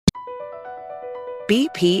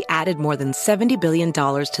BP added more than $70 billion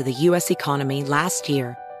to the U.S. economy last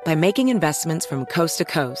year by making investments from coast to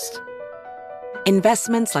coast.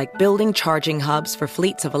 Investments like building charging hubs for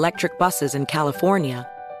fleets of electric buses in California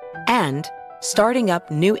and starting up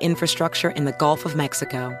new infrastructure in the Gulf of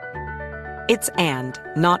Mexico. It's and,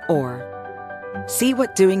 not or. See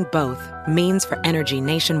what doing both means for energy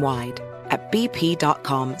nationwide at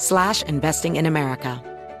bp.com/investing in America.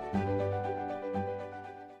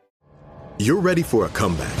 You're ready for a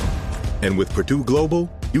comeback. And with Purdue Global,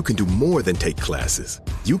 you can do more than take classes.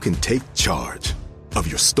 You can take charge of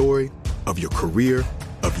your story, of your career,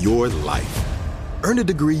 of your life. Earn a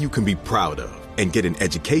degree you can be proud of and get an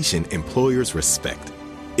education employers respect.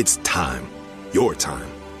 It's time, your time,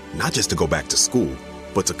 not just to go back to school,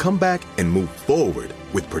 but to come back and move forward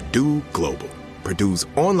with Purdue Global, Purdue's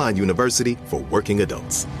online university for working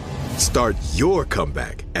adults. Start your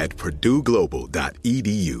comeback at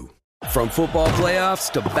purdueglobal.edu. From football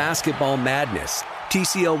playoffs to basketball madness,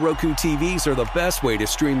 TCL Roku TVs are the best way to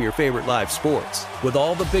stream your favorite live sports. With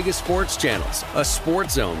all the biggest sports channels, a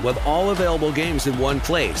sports zone with all available games in one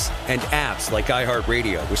place, and apps like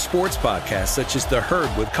iHeartRadio with sports podcasts such as The Herd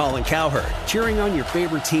with Colin Cowherd. Cheering on your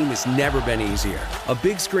favorite team has never been easier. A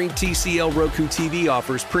big screen TCL Roku TV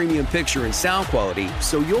offers premium picture and sound quality,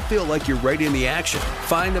 so you'll feel like you're right in the action.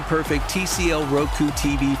 Find the perfect TCL Roku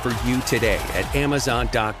TV for you today at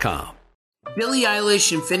Amazon.com. Billie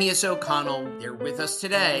Eilish and Phineas O'Connell, they're with us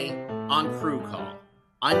today on Crew Call.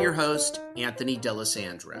 I'm your host, Anthony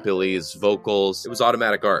D'Alessandro. Billie's vocals, it was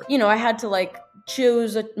automatic art. You know, I had to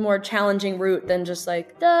choose a more challenging route than just da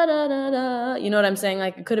da da da. You know what I'm saying?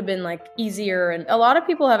 It could have been easier. And a lot of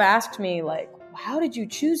people have asked me how did you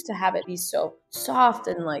choose to have it be so soft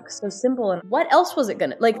and so simple? And what else was it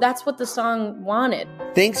gonna that's what the song wanted.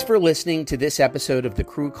 Thanks for listening to this episode of the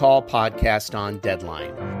Crew Call podcast on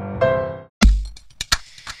Deadline.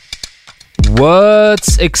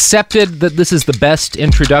 What's accepted that this is the best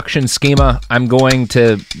introduction schema I'm going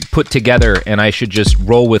to put together, and I should just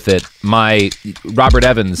roll with it. My Robert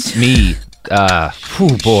Evans, me.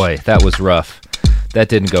 Boy, that was rough. That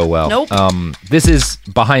didn't go well. Nope. This is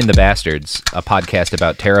Behind the Bastards, a podcast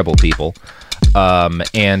about terrible people.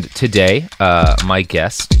 And today, my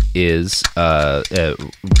guest is a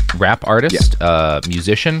rap artist,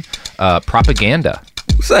 musician, Propaganda.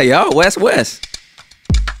 What's up, y'all? West.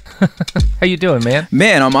 How you doing, man?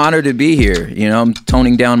 Man, I'm honored to be here. I'm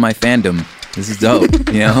toning down my fandom. This is dope,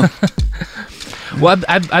 Well,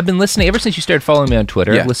 I've been listening ever since you started following me on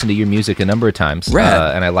Twitter. Yeah. I've listened to your music a number of times,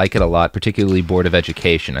 and I like it a lot, particularly Board of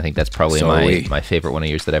Education. I think that's probably my favorite one of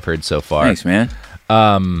yours that I've heard so far. Thanks, man.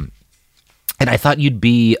 And I thought you'd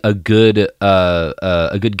be a good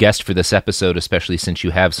guest for this episode, especially since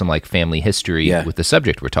you have some family history with the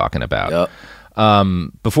subject we're talking about. Yep.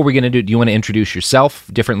 Before we get into it, do you want to introduce yourself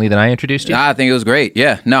differently than I introduced you? I think it was great.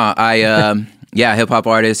 Yeah. No, I hip hop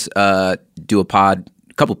artist, do a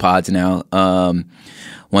couple pods now.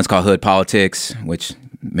 One's called Hood Politics, which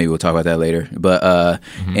maybe we'll talk about that later. But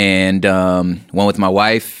and one with my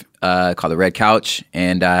wife called The Red Couch,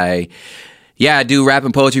 and I do rap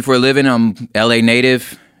and poetry for a living. I'm LA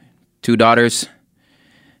native, 2 daughters,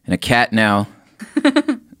 and a cat now.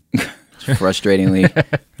 Frustratingly.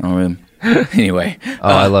 Anyway.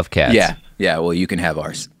 I love cats. Yeah, well, you can have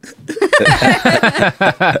ours.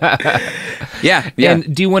 Yeah.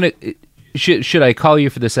 And do you want to... Should I call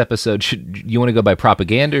you for this episode? Should you want to go by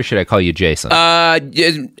Propaganda, or should I call you Jason?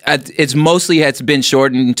 It's been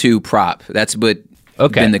shortened to Prop. That's been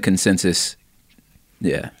the consensus.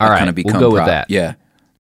 Yeah. All right. Kind of become we'll go Prop. with that. Yeah.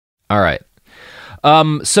 All right.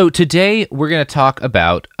 So today we're going to talk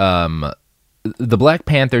about the Black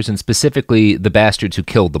Panthers, and specifically the bastards who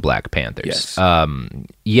killed the Black Panthers. Yes. And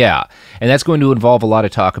that's going to involve a lot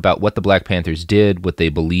of talk about what the Black Panthers did, what they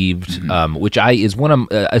believed, which is one of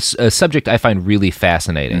a subject I find really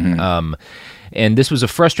fascinating. And this was a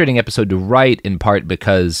frustrating episode to write, in part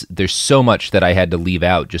because there's so much that I had to leave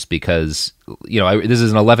out, just because this is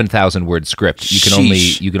an 11,000 word script. You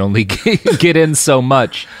can only get in so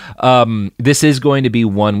much. This is going to be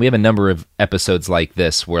one. We have a number of episodes like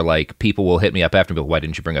this where people will hit me up after, why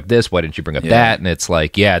didn't you bring up this? Why didn't you bring up that? And it's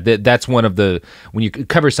that's one of the, when you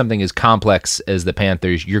cover something as complex as the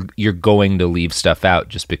Panthers, you're going to leave stuff out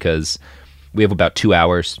just because we have about 2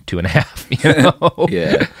 hours, 2.5.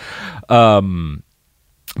 Yeah.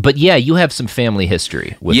 But you have some family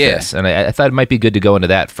history with this, and I thought it might be good to go into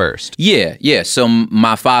that first. Yeah. So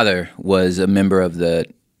my father was a member of the,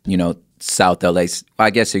 South LA. I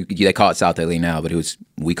guess they call it South LA now, but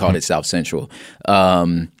we called it South Central.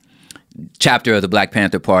 chapter of the Black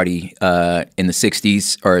Panther Party in the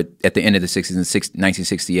 60s, or at the end of the 60s, in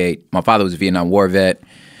 1968. My father was a Vietnam War vet.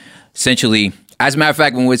 Essentially, as a matter of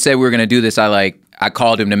fact, when we said we were going to do this, I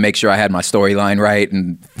called him to make sure I had my storyline right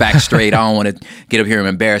and facts straight. I don't want to get up here and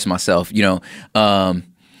embarrass myself, you know.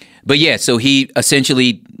 But yeah, so he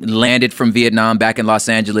essentially landed from Vietnam back in Los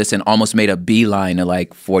Angeles and almost made a beeline to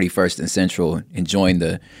like 41st and Central and joined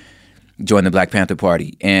the Black Panther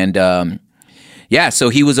Party. And yeah, so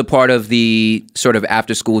he was a part of the sort of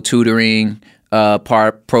after school tutoring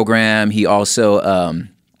program. He also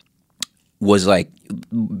was like,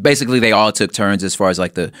 basically they all took turns as far as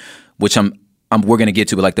like which we're going to get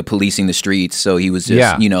to, but like the policing the streets. So he was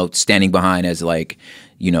just, you know, standing behind as like,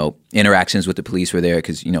 you know, interactions with the police were there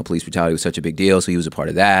because, you know, police brutality was such a big deal. So he was a part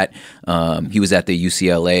of that. He was at the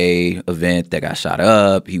UCLA event that got shot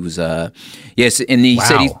up. He was, yes. And he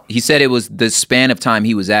said it was the span of time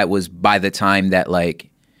he was at was by the time that like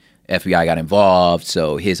FBI got involved.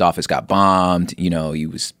 So his office got bombed, you know, he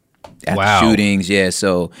was at the shootings. Yeah.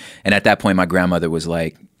 So, and at that point, my grandmother was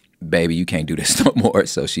like, baby, you can't do this no more.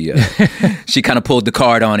 So she kind of pulled the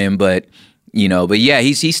card on him, but yeah,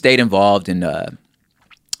 he stayed involved. And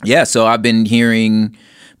yeah, so I've been hearing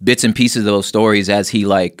bits and pieces of those stories as he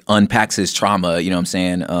like unpacks his trauma, you know what I'm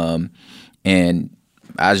saying? And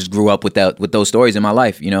I just grew up with those stories in my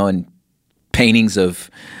life, you know, and paintings of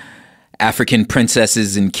African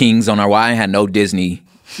princesses and kings on our wall. I had no Disney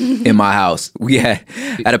in my house. We had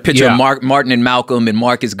a picture of Martin and Malcolm and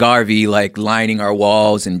Marcus Garvey like lining our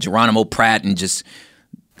walls, and Geronimo Pratt, and just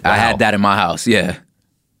I had that in my house. Yeah.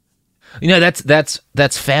 You know,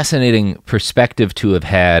 that's fascinating perspective to have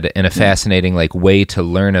had, and a fascinating like way to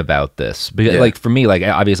learn about this. Because like for me, like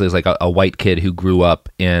obviously as like a white kid who grew up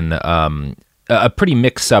in a pretty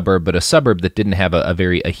mixed suburb, but a suburb that didn't have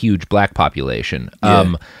a huge black population.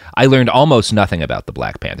 I learned almost nothing about the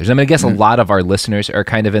Black Panthers. I mean, I guess a lot of our listeners are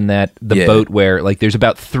kind of in the boat where like there's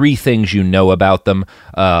about 3 things you know about them.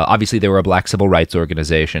 Obviously, they were a black civil rights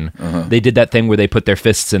organization. They did that thing where they put their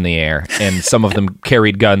fists in the air, and some of them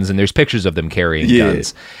carried guns, and there's pictures of them carrying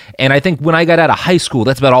guns. And I think when I got out of high school,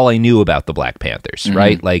 that's about all I knew about the Black Panthers,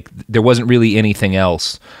 right? Like there wasn't really anything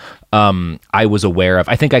else I was aware of.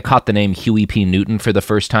 I think I caught the name Huey P. Newton for the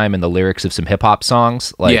first time in the lyrics of some hip hop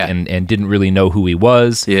songs, like, and didn't really know who he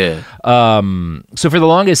was. So for the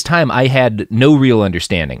longest time, I had no real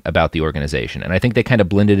understanding about the organization, and I think they kind of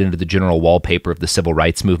blended into the general wallpaper of the civil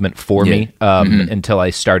rights movement for me until I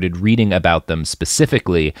started reading about them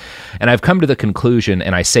specifically. And I've come to the conclusion,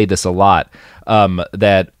 and I say this a lot,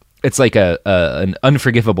 that it's like an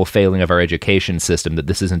unforgivable failing of our education system that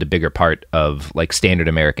this isn't a bigger part of like standard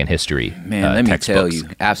American history. Man, let me tell you,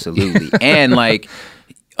 absolutely. And like,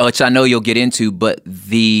 which I know you'll get into, but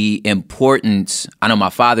the importance I know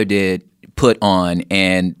my father did put on,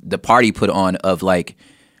 and the party put on, of like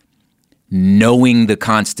knowing the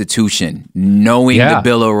Constitution, knowing the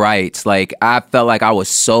Bill of Rights. Like I felt like I was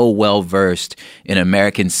so well versed in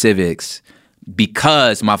American civics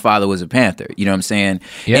because my father was a Panther, you know what I'm saying?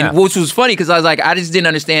 And which was funny because I was like, I just didn't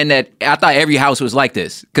understand that. I thought every house was like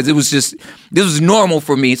this because it was just, this was normal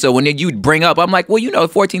for me. So when you'd bring up, I'm like, well, you know,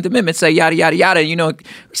 14th Amendment say yada, yada, yada, you know,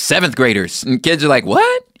 7th graders. And kids are like,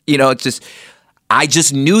 what? You know, it's just, I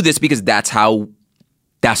just knew this because that's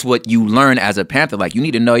what you learn as a Panther. Like, you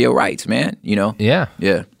need to know your rights, man, you know? Yeah.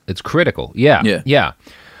 It's critical. Yeah.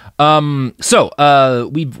 So I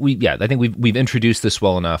think we've introduced this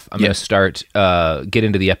well enough. I'm going to get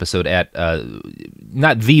into the episode at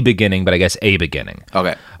not the beginning, but I guess a beginning.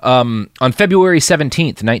 Okay. On February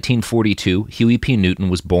 17th, 1942, Huey P. Newton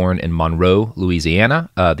was born in Monroe,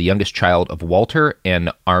 Louisiana, the youngest child of Walter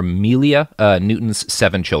and Armelia Newton's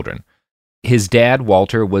 7 children. His dad,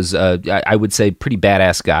 Walter, was, I would say, pretty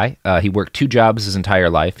badass guy. He worked 2 jobs his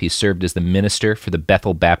entire life. He served as the minister for the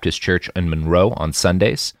Bethel Baptist Church in Monroe on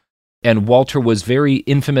Sundays. And Walter was very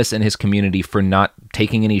infamous in his community for not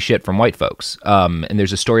taking any shit from white folks. And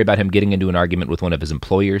there's a story about him getting into an argument with one of his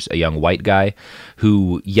employers, a young white guy,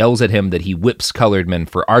 who yells at him that he whips colored men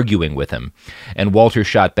for arguing with him. And Walter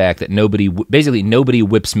shot back that nobody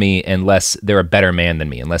whips me unless they're a better man than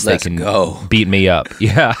me, unless they can beat me up.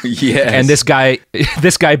 Yeah. Yes. And this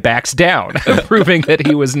guy backs down, proving that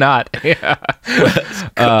he was not.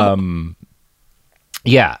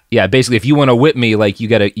 Yeah. Basically, if you want to whip me, like you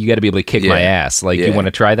gotta be able to kick my ass. Like, you want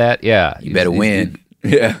to try that? Yeah, you better win.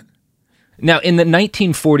 Yeah. Now, in the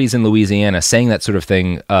 1940s in Louisiana, saying that sort of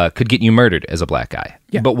thing could get you murdered as a black guy.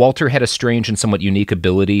 Yeah. But Walter had a strange and somewhat unique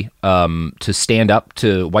ability to stand up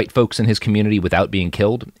to white folks in his community without being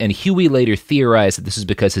killed. And Huey later theorized that this is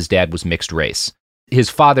because his dad was mixed race. his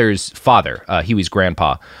father's father, Huey's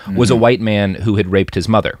grandpa, was a white man who had raped his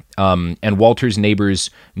mother. And Walter's neighbors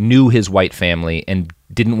knew his white family and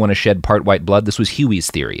didn't want to shed part white blood. This was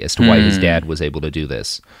Huey's theory as to why his dad was able to do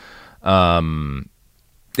this.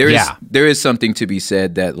 There is something to be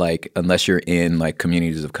said that, like, unless you're in like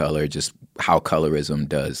communities of color, just how colorism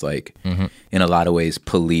does, like, in a lot of ways,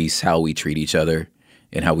 police how we treat each other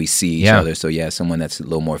and how we see each other. So someone that's a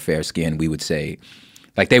little more fair skinned, we would say,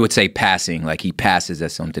 like, they would say passing, like he passes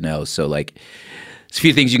as something else. So like, there's a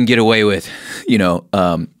few things you can get away with,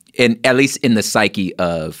 and at least in the psyche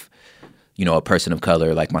of, a person of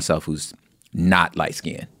color like myself who's not light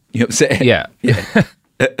skinned. You know what I'm saying? Yeah.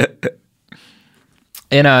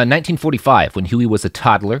 In 1945, when Huey was a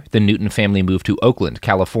toddler, the Newton family moved to Oakland,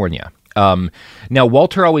 California. Now,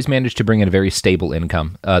 Walter always managed to bring in a very stable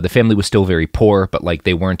income. The family was still very poor, but like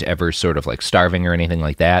they weren't ever sort of like starving or anything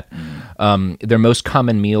like that. Their most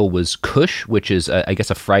common meal was kush, which is, I guess,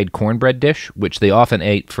 a fried cornbread dish, which they often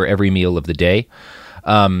ate for every meal of the day.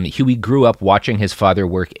 Huey grew up watching his father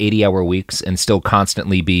work 80-hour weeks and still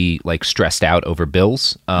constantly be like stressed out over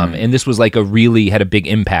bills. And this was like had a big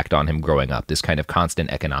impact on him growing up, this kind of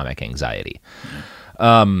constant economic anxiety.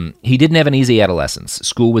 He didn't have an easy adolescence.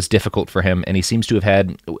 School was difficult for him, and he seems to have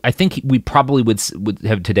had, I think we probably would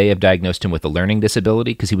have diagnosed him with a learning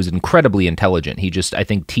disability because he was incredibly intelligent. I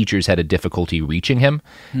think teachers had a difficulty reaching him,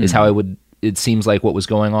 is how it seems like what was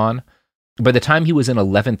going on. By the time he was in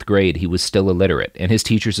 11th grade, he was still illiterate, and his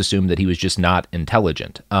teachers assumed that he was just not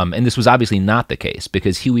intelligent. And this was obviously not the case,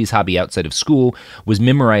 because Huey's hobby outside of school was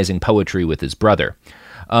memorizing poetry with his brother.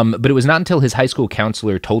 But it was not until his high school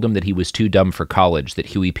counselor told him that he was too dumb for college that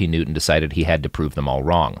Huey P. Newton decided he had to prove them all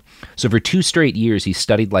wrong. So for 2 straight years, he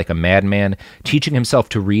studied like a madman, teaching himself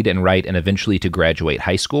to read and write and eventually to graduate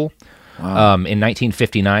high school. Wow. In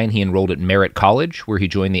 1959, he enrolled at Merritt College, where he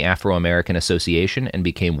joined the Afro-American Association and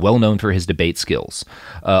became well known for his debate skills.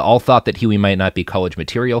 All thought that Huey might not be college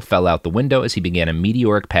material fell out the window as he began a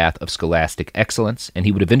meteoric path of scholastic excellence, and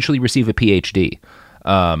he would eventually receive a PhD.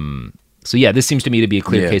 So this seems to me to be a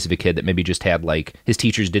clear case of a kid that maybe just had, like, his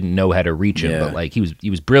teachers didn't know how to reach him, but like he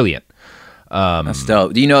was brilliant. That's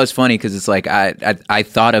dope. It's funny because it's like I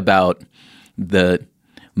thought about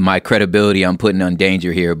my credibility I'm putting on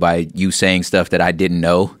danger here by you saying stuff that I didn't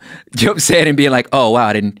know. You know what I'm saying? And being like, oh wow,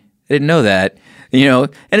 I didn't know that. And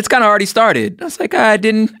it's kind of already started. I was like, I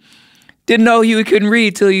didn't know Huey couldn't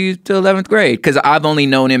read till 11th grade, because I've only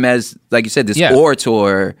known him as, like you said, this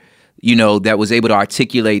orator, that was able to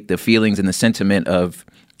articulate the feelings and the sentiment of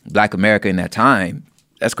Black America in that time.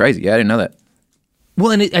 That's crazy. I didn't know that.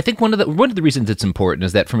 Well, and I think one of the reasons it's important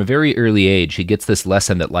is that from a very early age, he gets this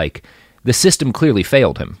lesson that, like, the system clearly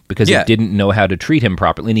failed him because it didn't know how to treat him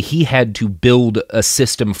properly, and he had to build a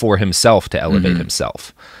system for himself to elevate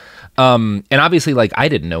himself. And obviously, like, I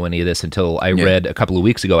didn't know any of this until I read a couple of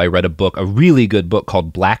weeks ago. I read a really good book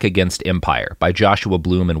called Black Against Empire by Joshua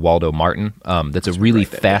Bloom and Waldo Martin. That's a really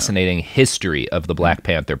fascinating history of the Black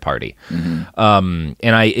Panther Party. And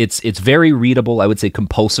it's very readable. I would say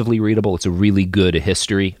compulsively readable. It's a really good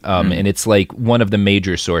history. And it's like one of the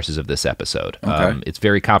major sources of this episode. It's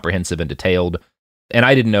very comprehensive and detailed. And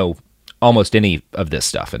I didn't know almost any of this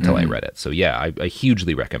stuff until I read it. So I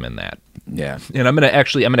hugely recommend that. Yeah. And I'm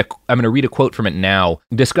gonna read a quote from it now,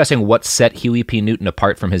 discussing what set Huey P. Newton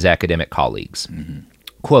apart from his academic colleagues.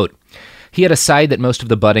 Quote, "He had a side that most of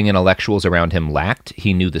the budding intellectuals around him lacked.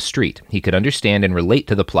 He knew the street. He could understand and relate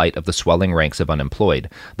to the plight of the swelling ranks of unemployed,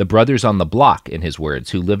 the brothers on the block, in his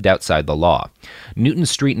words, who lived outside the law.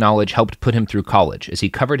 Newton's street knowledge helped put him through college, as he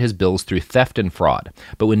covered his bills through theft and fraud.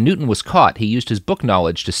 But when Newton was caught, he used his book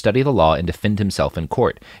knowledge to study the law and defend himself in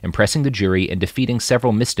court, impressing the jury and defeating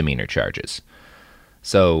several misdemeanor charges."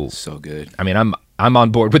 So good. I mean, I'm on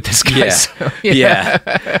board with this guy. Yeah.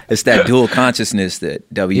 So, It's that dual consciousness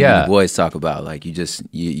that W. Du Bois talk about. Like,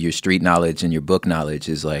 your street knowledge and your book knowledge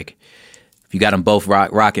is like, if you got them both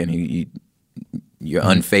rocking, you're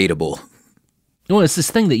unfadable. Well, it's this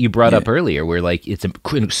thing that you brought up earlier where, like, it's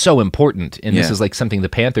so important, and this is like something the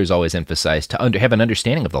Panthers always emphasize, to have an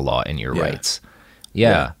understanding of the law and your rights.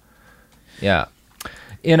 Yeah.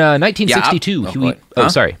 In 1962, Huey...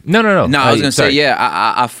 sorry. No. No, I was going to say,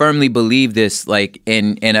 I firmly believe this, like,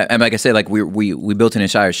 and like I said, like, we built an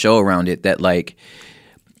entire show around it that, like,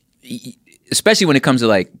 especially when it comes to,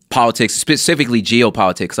 like, politics, specifically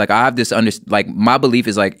geopolitics, like, I have this, my belief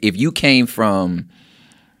is, like, if you came from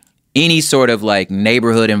any sort of, like,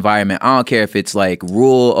 neighborhood environment, I don't care if it's, like,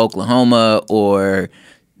 rural Oklahoma or,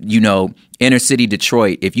 inner city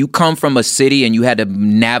Detroit, if you come from a city and you had to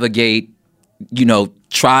navigate,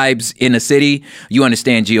 tribes in a city, you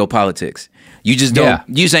understand geopolitics. You just don't.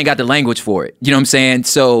 You just ain't got the language for it. You know what I'm saying?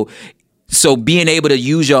 So being able to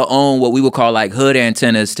use your own, what we would call like hood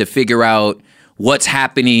antennas, to figure out what's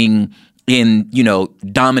happening in, you know,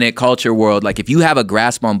 dominant culture world. Like if you have a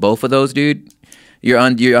grasp on both of those, dude, you're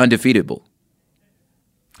undefeatable.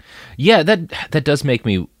 Yeah, that does make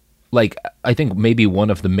me, like, I think maybe one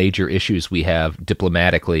of the major issues we have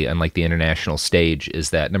diplomatically on like the international stage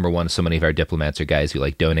is that, number one, so many of our diplomats are guys who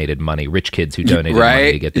like donated money, rich kids who donated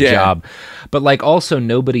money to get the job. But like also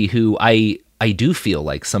nobody who I do feel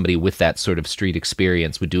like somebody with that sort of street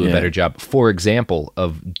experience would do a better job, for example,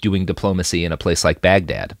 of doing diplomacy in a place like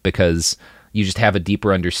Baghdad, because you just have a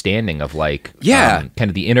deeper understanding of like kind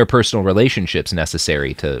of the interpersonal relationships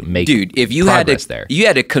necessary to make if you progress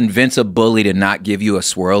had to convince a bully to not give you a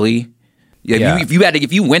swirly,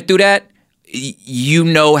 if you went through that, you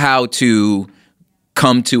know how to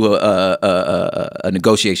come to a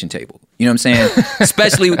negotiation table. You know what I'm saying?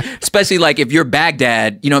 especially like if you're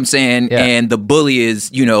Baghdad, you know what I'm saying, and the bully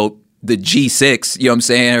is, you know, the G6, you know what I'm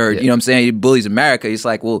saying, or you know what I'm saying, bullies America. It's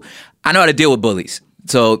like, well, I know how to deal with bullies.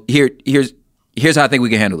 So here's how I think we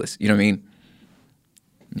can handle this. You know what I mean?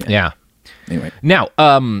 Yeah. Anyway. Now,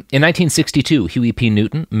 in 1962, Huey P.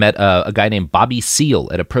 Newton met a guy named Bobby Seale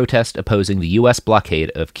at a protest opposing the U.S.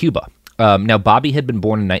 blockade of Cuba. Now, Bobby had been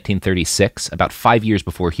born in 1936, about 5 years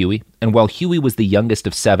before Huey, and while Huey was the youngest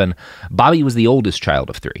of 7, Bobby was the oldest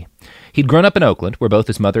child of 3. He'd grown up in Oakland, where both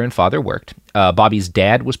his mother and father worked. Bobby's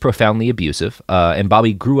dad was profoundly abusive, and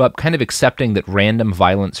Bobby grew up kind of accepting that random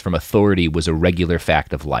violence from authority was a regular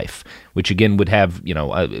fact of life, which again would have, you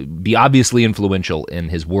know, be obviously influential in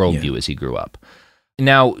his worldview as he grew up.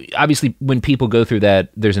 Now, obviously, when people go through that,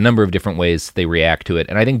 there's a number of different ways they react to it.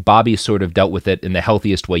 And I think Bobby sort of dealt with it in the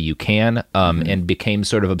healthiest way you can, and became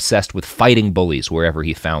sort of obsessed with fighting bullies wherever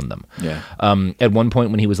he found them. Yeah. At one point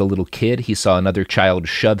when he was a little kid, he saw another child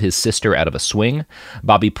shove his sister out of a swing.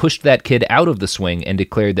 Bobby pushed that kid out of the swing and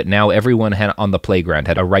declared that now everyone on the playground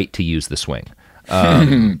had a right to use the swing.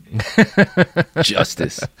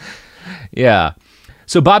 Justice. Yeah.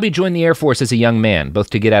 So Bobby joined the Air Force as a young man, both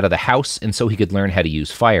to get out of the house and so he could learn how to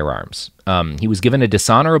use firearms. He was given a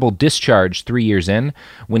dishonorable discharge 3 years in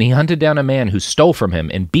when he hunted down a man who stole from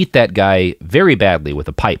him and beat that guy very badly with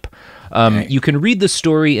a pipe. You can read the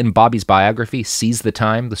story in Bobby's biography, Seize the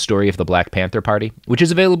Time, the story of the Black Panther Party, which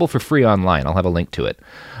is available for free online. I'll have a link to it.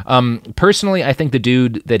 Personally, I think the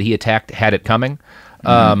dude that he attacked had it coming.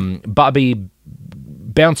 Bobby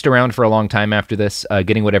bounced around for a long time after this,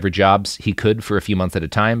 getting whatever jobs he could for a few months at a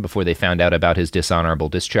time before they found out about his dishonorable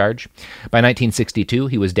discharge. By 1962,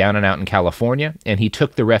 he was down and out in California, and he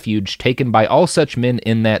took the refuge taken by all such men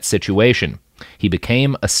in that situation. He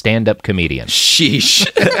became a stand-up comedian. Sheesh.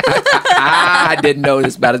 I didn't know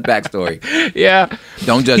this about his backstory. Yeah.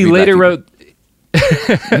 Don't judge me.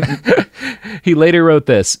 He later wrote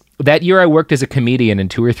this. That year I worked as a comedian in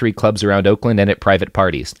 2 or 3 clubs around Oakland and at private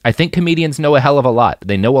parties. I think comedians know a hell of a lot.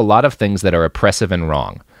 They know a lot of things that are oppressive and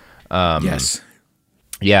wrong. Yes.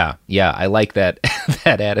 Yeah, I like that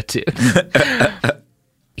that attitude.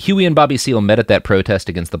 Huey and Bobby Seale met at that protest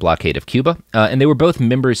against the blockade of Cuba, and they were both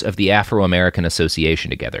members of the Afro-American Association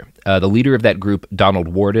together. The leader of that group, Donald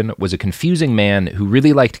Worden, was a confusing man who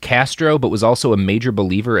really liked Castro, but was also a major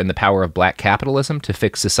believer in the power of black capitalism to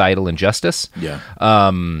fix societal injustice. Yeah.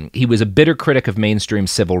 He was a bitter critic of mainstream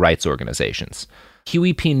civil rights organizations.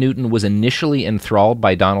 Huey P. Newton was initially enthralled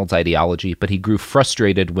by Donald's ideology, but he grew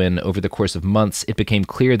frustrated when, over the course of months, it became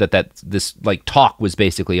clear that this talk was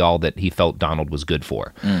basically all that he felt Donald was good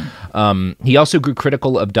for. He also grew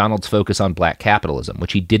critical of Donald's focus on black capitalism,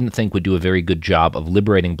 which he didn't think would do a very good job of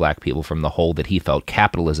liberating black people from the hole that he felt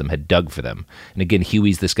capitalism had dug for them. And again,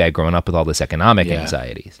 Huey's this guy growing up with all this economic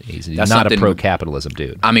anxiety. He's not a pro-capitalism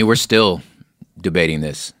dude. I mean, we're still debating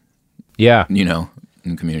this. Yeah. You know,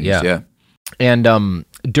 in communities. Yeah. And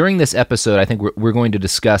during this episode, I think we're going to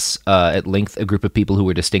discuss at length a group of people who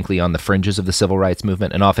were distinctly on the fringes of the civil rights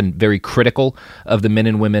movement and often very critical of the men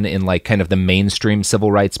and women in like kind of the mainstream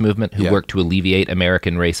civil rights movement who worked to alleviate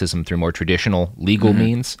American racism through more traditional legal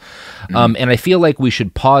means. And I feel like we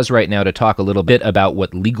should pause right now to talk a little bit about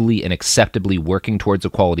what legally and acceptably working towards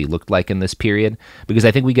equality looked like in this period, because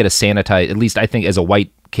I think we get a sanitized, at least I think as a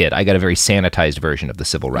white kid, I got a very sanitized version of the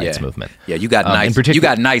civil rights movement. Yeah, you got nice. You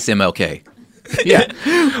got nice MLK. Yeah.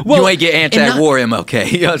 Well, you ain't get anti-war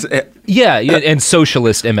MLK. You know what I'm saying? Yeah, and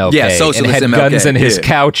socialist MLK. Yeah, socialist and had MLK. guns in his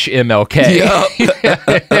couch MLK.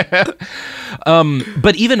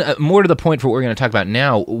 But even more to the point for what we're going to talk about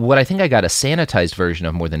now, what I think I got a sanitized version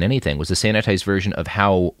of more than anything was a sanitized version of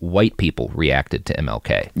how white people reacted to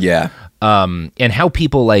MLK. Yeah. And how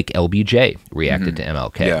people like LBJ reacted to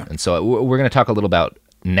MLK. Yeah. And so we're going to talk a little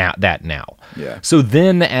now. Yeah. So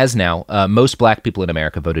then, as now, most black people in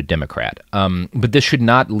America voted Democrat. But this should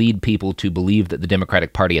not lead people to believe that the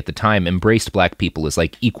Democratic Party at the time embraced black people as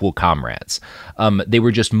like equal comrades. They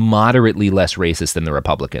were just moderately less racist than the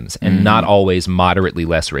Republicans, and not always moderately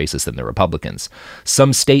less racist than the Republicans.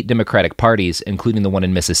 Some state Democratic parties, including the one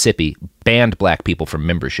in Mississippi, banned black people from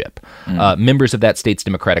membership. Members of that state's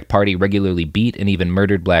Democratic Party regularly beat and even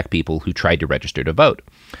murdered black people who tried to register to vote.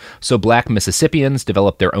 So black Mississippians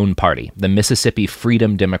developed their own party, the Mississippi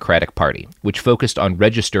Freedom Democratic Party, which focused on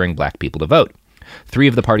registering black people to vote. 3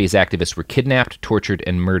 of the party's activists were kidnapped, tortured,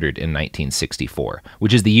 and murdered in 1964,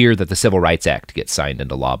 which is the year that the Civil Rights Act gets signed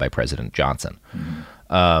into law by President Johnson.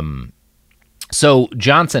 So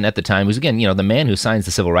Johnson at the time was, again, the man who signs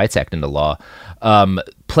the Civil Rights Act into law,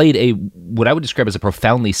 played what I would describe as a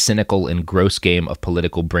profoundly cynical and gross game of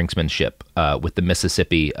political brinksmanship with the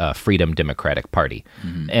Mississippi Freedom Democratic Party.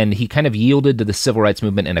 And he kind of yielded to the civil rights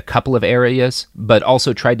movement in a couple of areas, but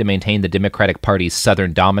also tried to maintain the Democratic Party's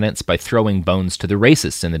Southern dominance by throwing bones to the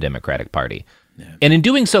racists in the Democratic Party. And in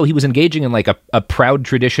doing so, he was engaging in like a proud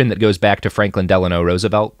tradition that goes back to Franklin Delano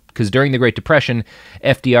Roosevelt, because during the Great Depression,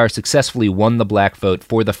 FDR successfully won the black vote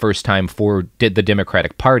for the first time for the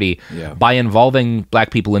Democratic Party by involving black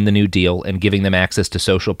people in the New Deal and giving them access to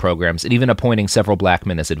social programs and even appointing several black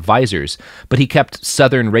men as advisors. But he kept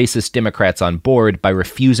Southern racist Democrats on board by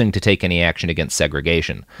refusing to take any action against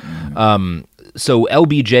segregation. So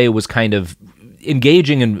LBJ was kind of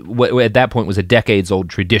engaging in what at that point was a decades-old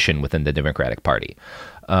tradition within the Democratic Party.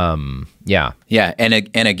 Yeah, and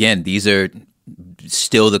again, these are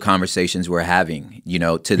still the conversations we're having.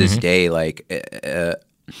 To this day, like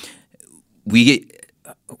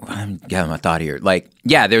I'm getting my thought here. Like,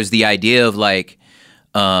 there's the idea of like,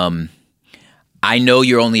 I know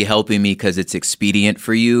you're only helping me because it's expedient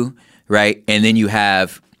for you, right? And then you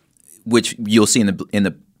have, which you'll see in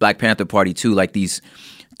the Black Panther Party too, like these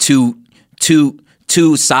two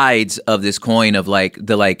sides of this coin of like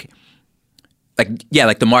the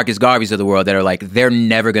Marcus Garveys of the world that are like, they're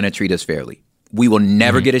never going to treat us fairly. We will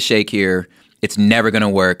never get a shake here. It's never going to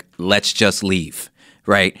work. Let's just leave.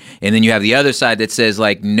 Right. And then you have the other side that says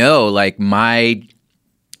like, no, like my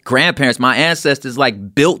grandparents, my ancestors,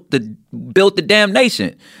 like built the damn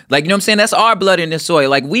nation. Like, you know what I'm saying? That's our blood in this soil.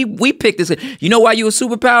 Like we picked this. You know why you a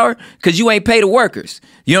superpower? Because you ain't pay the workers.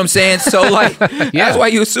 You know what I'm saying? So like, that's why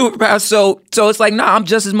you a superpower. So it's like, nah, I'm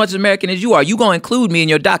just as much American as you are. You gonna include me in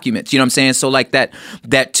your documents. You know what I'm saying? So like that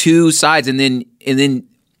two sides, and then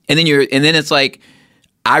it's like,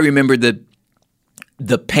 I remember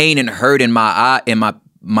the pain and hurt in my eye, in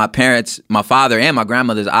my parents, my father and my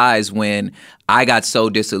grandmother's eyes when I got so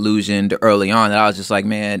disillusioned early on that I was just like,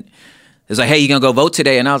 man, it's like, hey, you gonna go vote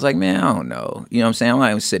today? And I was like, man, I don't know. You know what I'm saying? I'm not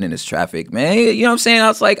even sitting in this traffic, man. You know what I'm saying? I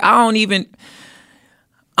was like, I don't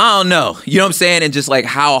know. You know what I'm saying? And just like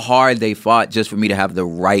how hard they fought just for me to have the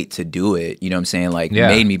right to do it. You know what I'm saying? Like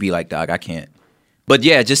made me be like, dog, I can't. But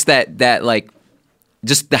yeah, just that like,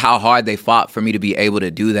 just how hard they fought for me to be able to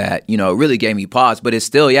do that, it really gave me pause. But it's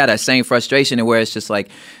still, that same frustration and where it's just like,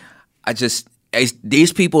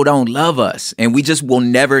 these people don't love us. And we just will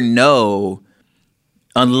never know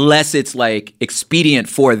unless it's like expedient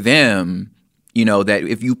for them, that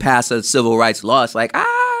if you pass a civil rights law, it's like, I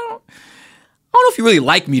don't know if you really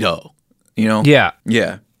like me though, Yeah.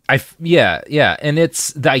 Yeah. And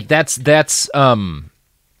it's like,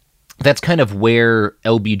 that's kind of where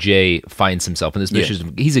LBJ finds himself in this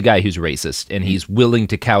mission. He's a guy who's racist, and he's willing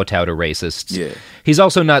to kowtow to racists. Yeah. He's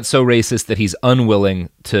also not so racist that he's unwilling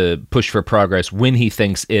to push for progress when he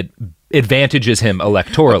thinks it advantages him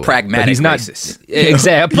electorally. A pragmatic he's not, racist.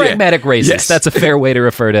 Exactly, a pragmatic racist. Yes. That's a fair way to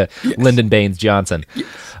refer to Lyndon Baines Johnson. Yes.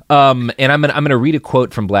 And I'm gonna read a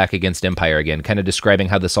quote from Black Against Empire again, kind of describing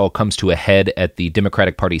how this all comes to a head at the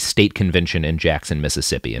Democratic Party state convention in Jackson,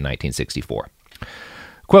 Mississippi in 1964.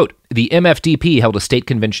 Quote, the MFDP held a state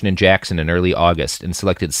convention in Jackson in early August and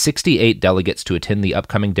selected 68 delegates to attend the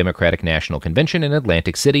upcoming Democratic National Convention in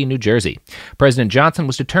Atlantic City, New Jersey. President Johnson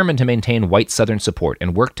was determined to maintain white Southern support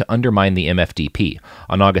and work to undermine the MFDP.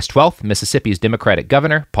 On August 12th, Mississippi's Democratic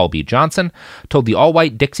governor, Paul B. Johnson, told the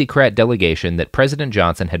all-white Dixiecrat delegation that President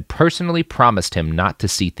Johnson had personally promised him not to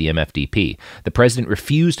seat the MFDP. The president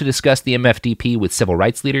refused to discuss the MFDP with civil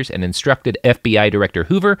rights leaders and instructed FBI Director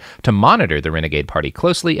Hoover to monitor the renegade party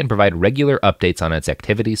closely and provide regular updates on its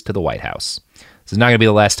activities to the White House. This is not going to be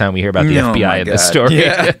the last time we hear about the FBI in this story.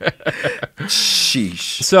 Yeah.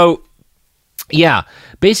 Sheesh. So, Yeah.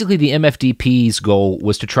 Basically, the MFDP's goal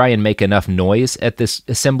was to try and make enough noise at this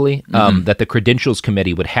assembly that the Credentials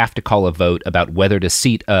Committee would have to call a vote about whether to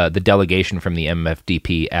seat the delegation from the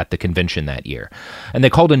MFDP at the convention that year. And they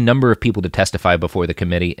called a number of people to testify before the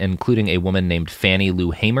committee, including a woman named Fannie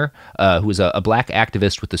Lou Hamer, who was a black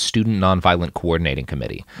activist with the Student Nonviolent Coordinating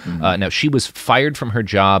Committee. Now, she was fired from her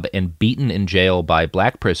job and beaten in jail by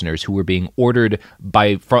black prisoners who were being ordered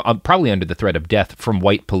probably under the threat of death from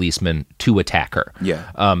white policemen to attack her. Yeah.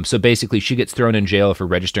 So basically, she gets thrown in jail for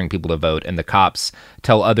registering people to vote, and the cops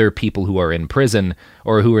tell other people who are in prison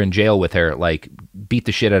or who are in jail with her, like, beat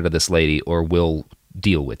the shit out of this lady or we'll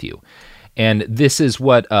deal with you. And this is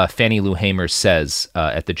what Fannie Lou Hamer says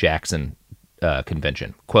at the Jackson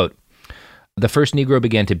convention. Quote, "The first Negro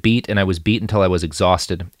began to beat, and I was beat until I was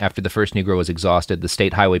exhausted. After the first Negro was exhausted, the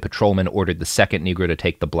state highway patrolman ordered the second Negro to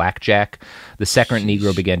take the blackjack. The second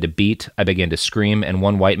Negro began to beat. I began to scream, and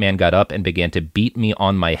one white man got up and began to beat me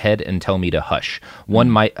on my head and tell me to hush.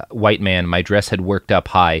 One white man, my dress had worked up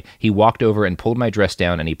high. He walked over and pulled my dress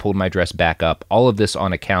down, and he pulled my dress back up. All of this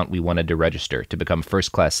on account we wanted to register, to become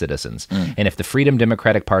first-class citizens. And if the Freedom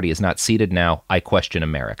Democratic Party is not seated now, I question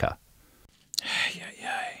America."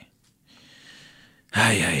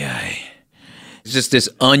 It's just this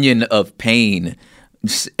onion of pain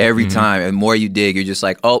just every time. And the more you dig, you're just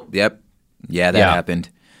like, oh, yep. Yeah, that happened.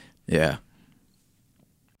 Yeah.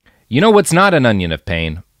 You know what's not an onion of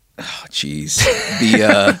pain? Oh, jeez.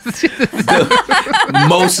 The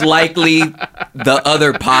most likely the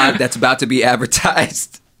other pod that's about to be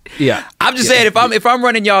advertised. Yeah. I'm just saying, if I'm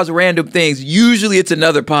running y'all's random things, usually it's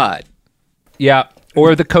another pod. Yeah.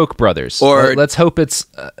 Or the Koch brothers. Or let's hope it's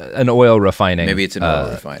an oil refining. Maybe it's an oil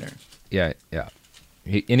refiner. Yeah.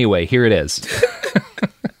 Anyway, here it is.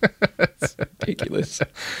 It's ridiculous.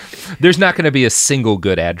 There's not going to be a single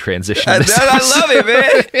good ad transition. I love it,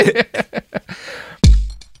 man.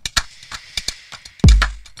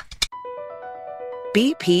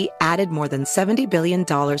 BP added more than $70 billion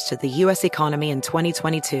to the U.S. economy in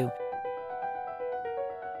 2022.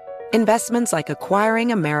 Investments like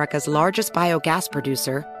acquiring America's largest biogas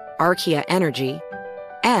producer, Archaea Energy,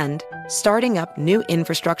 and starting up new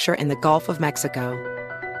infrastructure in the Gulf of Mexico.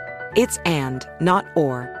 It's and, not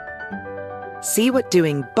or. See what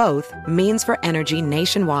doing both means for energy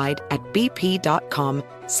nationwide at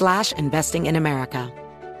bp.com/investing in America.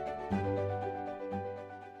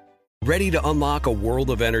 Ready to unlock a world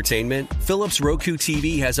of entertainment? Philips Roku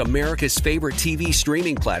TV has America's favorite TV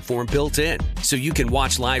streaming platform built in, so you can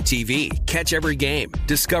watch live TV, catch every game,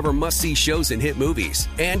 discover must-see shows and hit movies,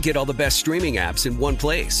 and get all the best streaming apps in one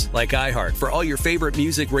place, like iHeart for all your favorite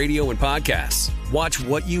music, radio, and podcasts. Watch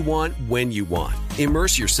what you want, when you want.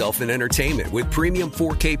 Immerse yourself in entertainment with premium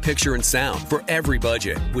 4K picture and sound for every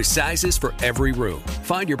budget, with sizes for every room.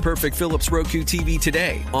 Find your perfect Philips Roku TV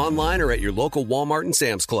today, online or at your local Walmart and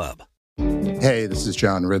Sam's Club. Hey, this is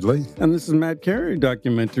John Ridley. And this is Matt Carey,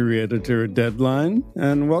 documentary editor at Deadline.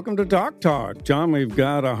 And welcome to Doc Talk. John, we've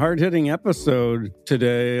got a hard-hitting episode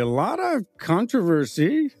today. A lot of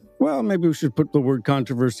controversy. Well, maybe we should put the word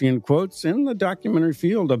controversy in quotes in the documentary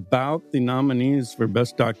field about the nominees for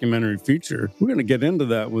Best Documentary Feature. We're going to get into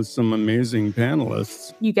that with some amazing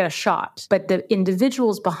panelists. You get a shot, but the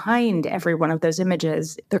individuals behind every one of those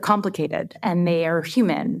images, they're complicated and they are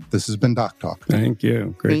human. This has been Doc Talk. Thank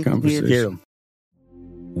you. Great conversation. Thank you.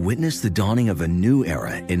 Witness the dawning of a new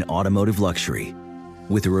era in automotive luxury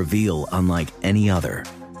with a reveal unlike any other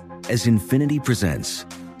as Infiniti presents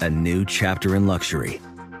a new chapter in luxury.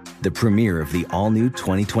 The premiere of the all-new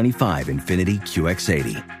 2025 Infiniti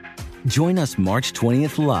QX80. Join us March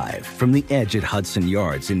 20th live from the Edge at Hudson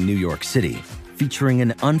Yards in New York City, featuring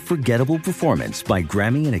an unforgettable performance by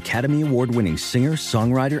Grammy and Academy Award-winning singer,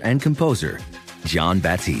 songwriter, and composer, Jon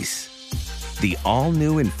Batiste. The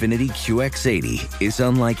all-new Infiniti QX80 is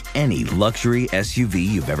unlike any luxury SUV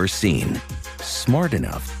you've ever seen. Smart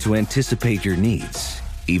enough to anticipate your needs,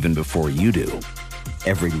 even before you do.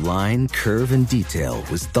 Every line, curve, and detail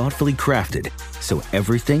was thoughtfully crafted so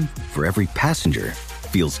everything for every passenger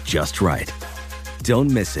feels just right.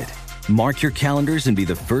 Don't miss it. Mark your calendars and be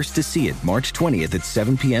the first to see it March 20th at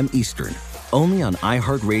 7 p.m. Eastern, only on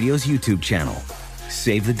iHeartRadio's YouTube channel.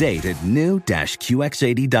 Save the date at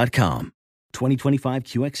new-QX80.com. 2025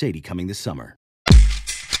 QX80 coming this summer.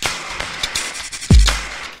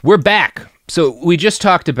 We're back. So we just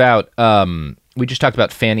talked about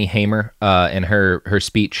Fannie Hamer and her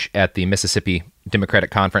speech at the Mississippi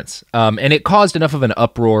Democratic Conference, and it caused enough of an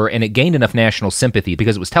uproar and it gained enough national sympathy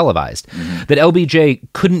because it was televised that LBJ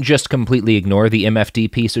couldn't just completely ignore the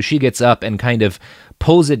MFDP. So she gets up and kind of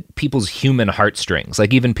pulls at people's human heartstrings.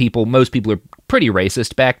 Like even most people are pretty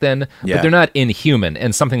racist back then, but they're not inhuman,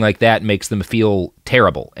 and something like that makes them feel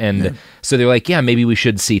terrible. And so they're like, yeah, maybe we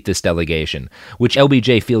should seat this delegation, which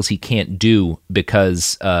LBJ feels he can't do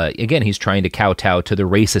because, again, he's trying to kowtow to the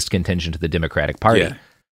racist contingent of the Democratic Party. Yeah.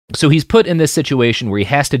 So he's put in this situation where he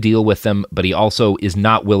has to deal with them, but he also is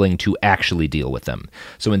not willing to actually deal with them.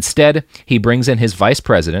 So instead, he brings in his vice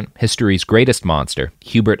president, history's greatest monster,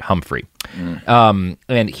 Hubert Humphrey. And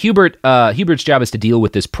Hubert's job is to deal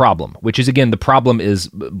with this problem, which is, again, the problem is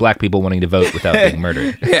black people wanting to vote without being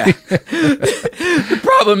murdered. The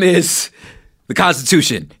problem is the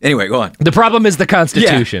Constitution. Anyway, go on. The problem is the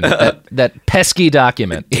Constitution, that pesky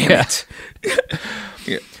document. Damn it.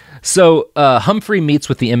 So Humphrey meets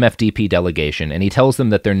with the MFDP delegation, and he tells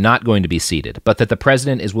them that they're not going to be seated, but that the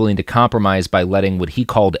president is willing to compromise by letting what he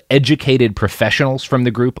called educated professionals from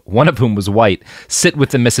the group, one of whom was white, sit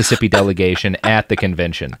with the Mississippi delegation at the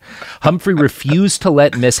convention. Humphrey refused to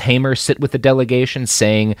let Miss Hamer sit with the delegation,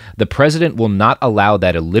 saying the president will not allow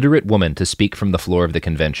that illiterate woman to speak from the floor of the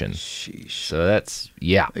convention. Sheesh. So that's,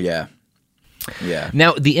 yeah. Yeah.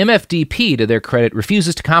 Now, the MFDP, to their credit,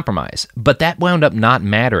 refuses to compromise, but that wound up not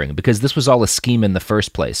mattering because this was all a scheme in the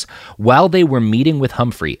first place. While they were meeting with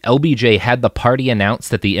Humphrey, LBJ had the party announce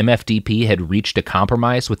that the MFDP had reached a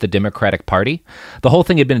compromise with the Democratic Party. The whole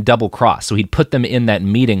thing had been a double cross, so he'd put them in that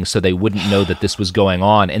meeting so they wouldn't know that this was going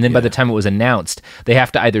on, and then by the time it was announced, they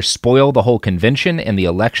have to either spoil the whole convention and the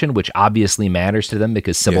election, which obviously matters to them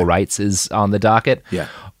because civil rights is on the docket,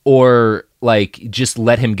 or like just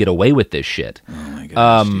let him get away with this shit. Oh my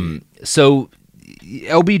gosh. So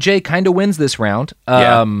LBJ kind of wins this round.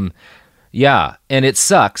 And it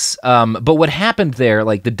sucks. But what happened there,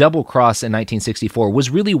 like the double cross in 1964, was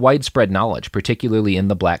really widespread knowledge, particularly in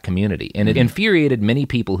the black community. And it infuriated many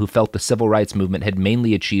people who felt the civil rights movement had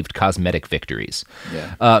mainly achieved cosmetic victories.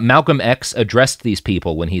 Malcolm X addressed these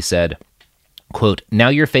people when he said, quote, now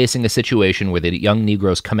you're facing a situation where the young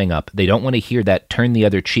Negroes coming up, they don't want to hear that turn the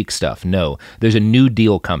other cheek stuff. No, there's a new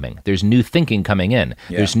deal coming. There's new thinking coming in.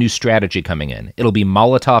 There's new strategy coming in. It'll be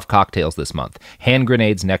Molotov cocktails this month, hand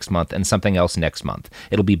grenades next month, and something else next month.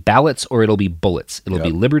 It'll be ballots or it'll be bullets. It'll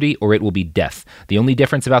be liberty or it will be death. The only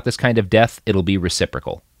difference about this kind of death, it'll be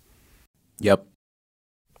reciprocal. Yep.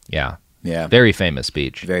 Yeah. Yeah. Very famous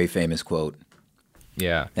speech. Very famous quote.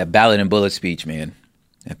 Yeah. That ballot and bullet speech, man.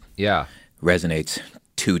 Yeah. Resonates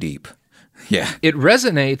too deep. Yeah. It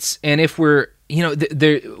resonates, and if we're,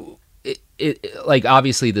 like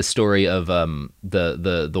obviously the story of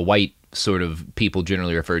the white sort of people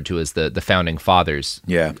generally referred to as the founding fathers.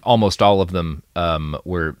 Yeah. Almost all of them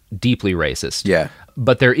were deeply racist. Yeah.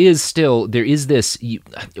 But there is this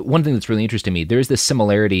one thing that's really interesting to me. There is this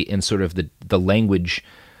similarity in sort of the language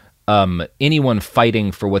anyone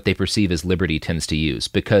fighting for what they perceive as liberty tends to use,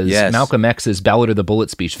 because Malcolm X's ballot or the bullet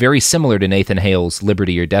speech, very similar to Nathan Hale's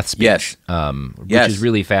liberty or death speech, which is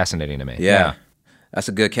really fascinating to me. Yeah. That's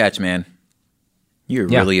a good catch, man. You're a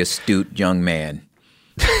really astute young man.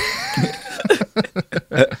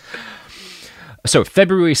 So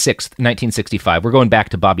February 6th, 1965, we're going back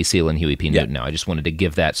to Bobby Seale and Huey P. Newton now. I just wanted to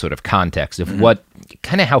give that sort of context of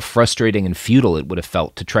how frustrating and futile it would have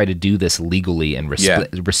felt to try to do this legally and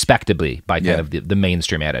respectably by kind of the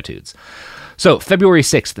mainstream attitudes. So February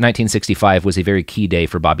 6th, 1965 was a very key day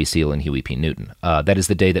for Bobby Seale and Huey P. Newton. That is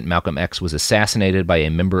the day that Malcolm X was assassinated by a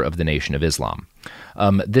member of the Nation of Islam.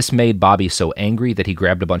 This made Bobby so angry that he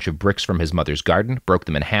grabbed a bunch of bricks from his mother's garden, broke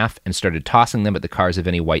them in half, and started tossing them at the cars of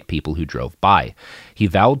any white people who drove by. He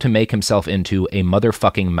vowed to make himself into a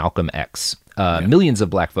motherfucking Malcolm X. Millions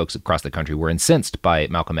of black folks across the country were incensed by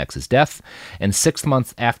Malcolm X's death, and 6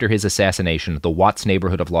 months after his assassination, the Watts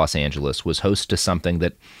neighborhood of Los Angeles was host to something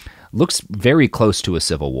that looks very close to a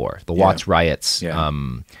civil war, the Watts riots.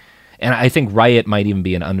 And I think riot might even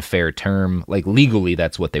be an unfair term. Like legally,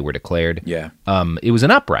 that's what they were declared. It was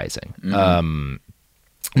an uprising.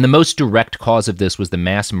 And the most direct cause of this was the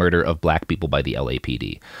mass murder of black people by the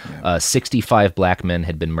LAPD. 65 black men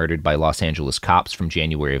had been murdered by Los Angeles cops from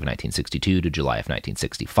January of 1962 to July of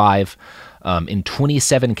 1965. In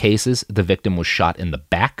 27 cases, the victim was shot in the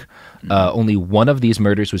back. Only one of these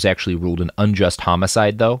murders was actually ruled an unjust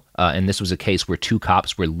homicide, though, and this was a case where 2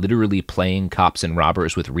 cops were literally playing cops and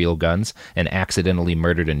robbers with real guns and accidentally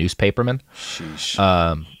murdered a newspaperman. Sheesh.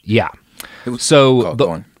 Go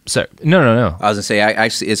on. So no. I was gonna say,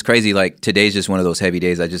 it's crazy. Like today's just one of those heavy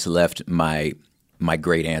days. I just left my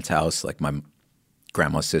great aunt's house, like my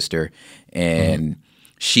grandma's sister, and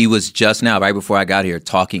she was just now, right before I got here,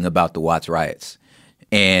 talking about the Watts riots,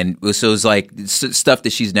 and so it was like stuff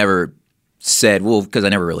that she's never said. Well, because I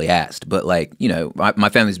never really asked, but like my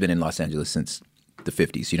family's been in Los Angeles since the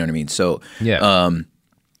 50s. You know what I mean? So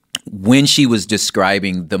when she was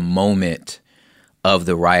describing the moment of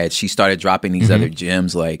the riot, she started dropping these other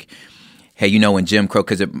gems like, hey, you know, when Jim Crow,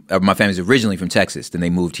 because my family's originally from Texas, then they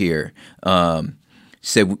moved here,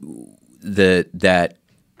 said that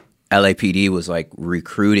LAPD was like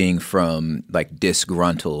recruiting from like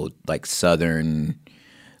disgruntled, like Southern,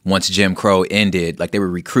 once Jim Crow ended, like they were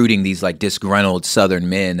recruiting these like disgruntled Southern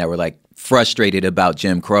men that were like frustrated about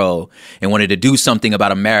Jim Crow and wanted to do something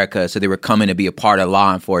about America. So they were coming to be a part of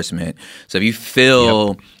law enforcement. So if you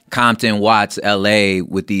fill Compton, Watts, LA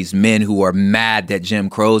with these men who are mad that Jim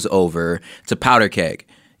Crow's over, it's a powder keg.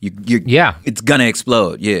 It's going to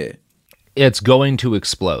explode. Yeah. It's going to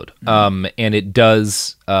explode, and it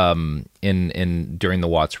does in during the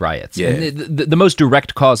Watts riots. Yeah. And the most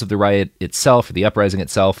direct cause of the riot itself, the uprising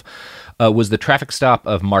itself, was the traffic stop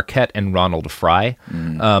of Marquette and Ronald Fry.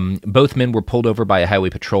 Both men were pulled over by a highway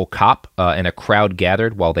patrol cop, and a crowd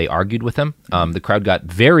gathered while they argued with him. The crowd got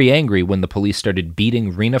very angry when the police started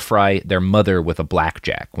beating Rena Fry, their mother, with a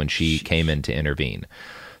blackjack when she came in to intervene.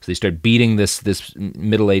 So they start beating this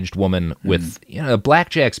middle-aged woman with, a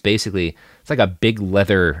blackjack's basically, it's like a big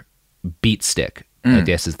leather beat stick, I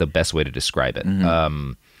guess is the best way to describe it.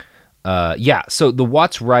 So the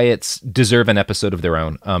Watts riots deserve an episode of their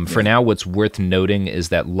own. For now, what's worth noting is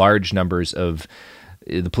that large numbers of,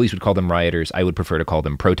 the police would call them rioters, I would prefer to call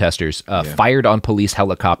them protesters, fired on police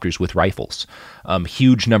helicopters with rifles.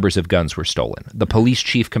 Huge numbers of guns were stolen. The police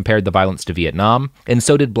chief compared the violence to Vietnam, and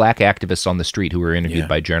so did black activists on the street who were interviewed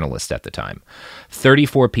by journalists at the time.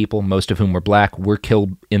 34 people, most of whom were black, were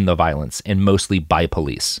killed in the violence, and mostly by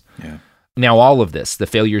police. Now, all of this, the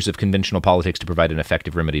failures of conventional politics to provide an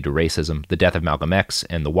effective remedy to racism, the death of Malcolm X,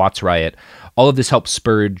 and the Watts riot, all of this helped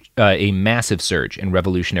spur a massive surge in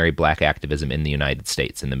revolutionary black activism in the United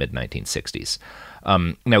States in the mid-1960s.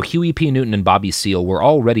 Now, Huey P. Newton and Bobby Seale were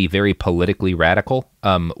already very politically radical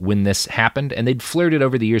when this happened, and they'd flirted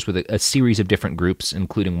over the years with a series of different groups,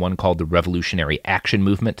 including one called the Revolutionary Action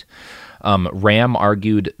Movement. Ram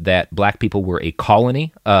argued that black people were a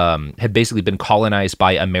colony, had basically been colonized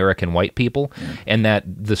by American white people, and that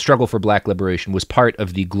the struggle for black liberation was part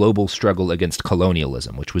of the global struggle against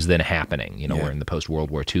colonialism, which was then happening. We're in the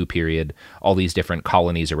post-World War II period. All these different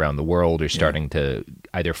colonies around the world are starting to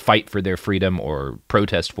either fight for their freedom or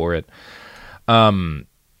protest for it.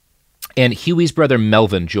 And Huey's brother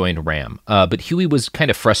Melvin joined RAM, but Huey was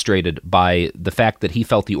kind of frustrated by the fact that he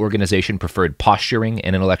felt the organization preferred posturing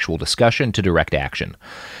and intellectual discussion to direct action.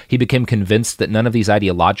 He became convinced that none of these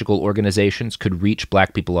ideological organizations could reach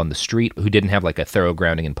black people on the street who didn't have like a thorough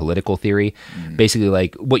grounding in political theory. Basically,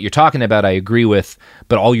 like, what you're talking about, I agree with,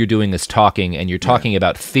 but all you're doing is talking, and you're talking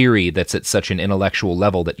about theory that's at such an intellectual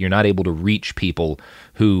level that you're not able to reach people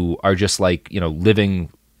who are just like, living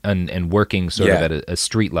and working sort of at a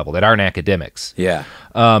street level that aren't academics.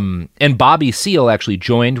 And Bobby Seale actually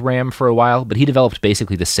joined RAM for a while, but he developed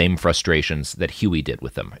basically the same frustrations that Huey did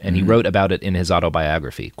with them. And he wrote about it in his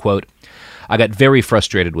autobiography, quote, I got very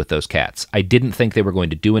frustrated with those cats. I didn't think they were going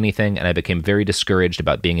to do anything, and I became very discouraged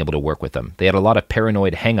about being able to work with them. They had a lot of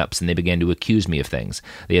paranoid hang-ups, and they began to accuse me of things.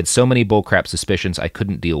 They had so many bullcrap suspicions, I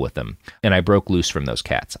couldn't deal with them. And I broke loose from those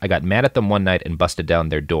cats. I got mad at them one night and busted down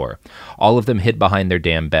their door. All of them hid behind their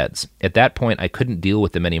damn beds. At that point, I couldn't deal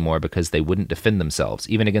with them anymore because they wouldn't defend themselves,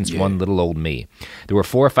 even against one little old me. There were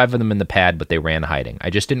 4 or 5 of them in the pad, but they ran hiding. I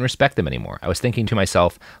just didn't respect them anymore. I was thinking to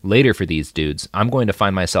myself, later for these dudes, I'm going to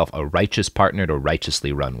find myself a righteous partner to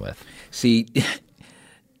righteously run with. See,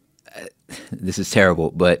 this is terrible,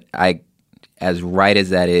 but as right as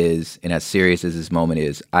that is, and as serious as this moment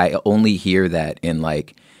is, I only hear that in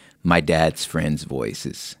like my dad's friend's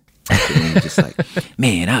voices. Just like,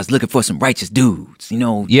 man, I was looking for some righteous dudes,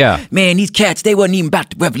 Man, these cats, they wasn't even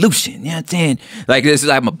about the revolution. You know what I'm saying? Like, this is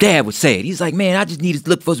like my dad would say it. He's like, man, I just need to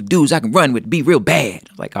look for some dudes I can run with, be real bad.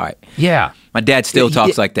 I'm like, all right. Yeah. My dad still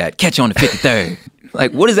talks like that. Catch you on the 53rd.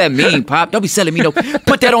 Like, what does that mean, Pop? Don't be selling me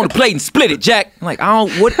put that on the plate and split it, Jack. I'm like,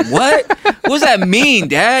 what? What does that mean,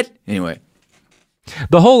 Dad? Anyway.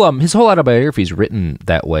 The whole his whole autobiography is written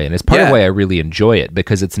that way, and it's part of why I really enjoy it,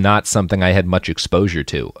 because it's not something I had much exposure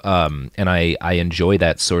to, and I enjoy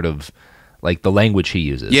that sort of like the language he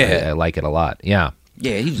uses. I like it a lot.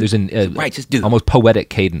 There's a righteous dude, almost poetic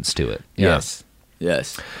cadence to it. Yes.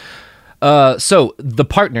 So the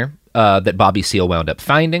partner that Bobby Seale wound up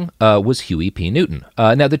finding was Huey P. Newton.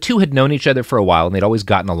 Now, the two had known each other for a while, and they'd always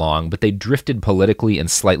gotten along, but they drifted politically in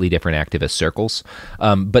slightly different activist circles.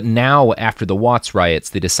 But now, after the Watts riots,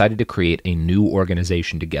 they decided to create a new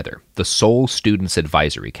organization together, the Soul Students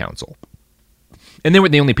Advisory Council. And they were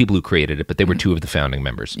the only people who created it, but they were two of the founding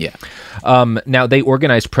members. Yeah. Now, they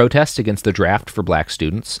organized protests against the draft for black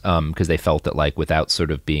students because they felt that, like, without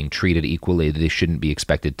sort of being treated equally, they shouldn't be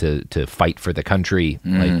expected to fight for the country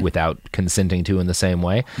like without consenting to in the same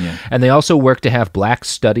way. Yeah. And they also worked to have black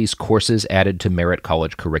studies courses added to Merit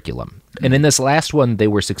College curriculum. And in this last one, they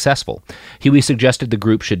were successful. Huey suggested the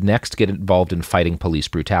group should next get involved in fighting police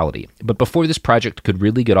brutality. But before this project could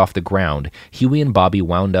really get off the ground, Huey and Bobby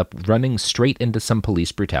wound up running straight into some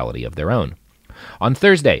police brutality of their own. On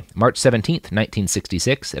Thursday, March 17th,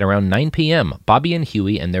 1966, at around 9 p.m., Bobby and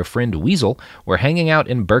Huey and their friend Weasel were hanging out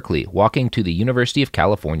in Berkeley, walking to the University of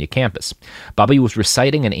California campus. Bobby was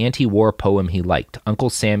reciting an anti-war poem he liked, Uncle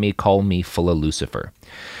Sammy, Call Me Full of Lucifer.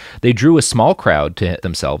 They drew a small crowd to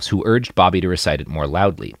themselves who urged Bobby to recite it more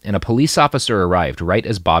loudly, and a police officer arrived right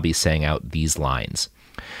as Bobby sang out these lines.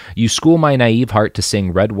 You school my naive heart to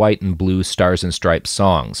sing red, white, and blue stars and stripes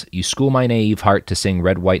songs. You school my naive heart to sing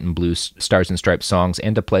red, white, and blue stars and stripes songs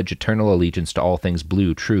and to pledge eternal allegiance to all things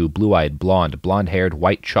blue, true, blue-eyed, blonde, blonde-haired,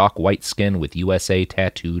 white chalk, white skin with USA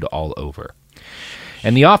tattooed all over.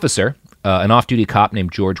 And the officer, an off-duty cop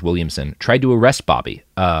named George Williamson, tried to arrest Bobby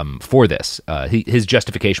for this. His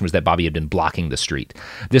justification was that Bobby had been blocking the street.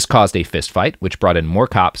 This caused a fistfight, which brought in more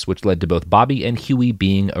cops, which led to both Bobby and Huey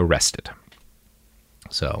being arrested.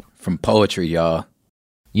 So from poetry, y'all.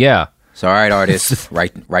 Yeah. It's all right, artists.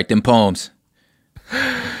 write them poems.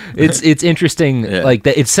 It's interesting. Yeah. Like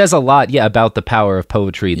that, it says a lot, about the power of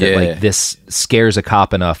poetry. That like this scares a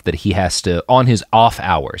cop enough that he has to, on his off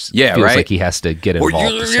hours, feels like he has to get involved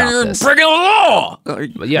to stop this. Breaking the law.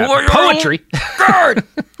 Poetry.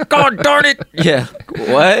 God darn it. Yeah.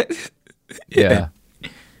 What? Yeah.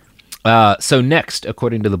 So next,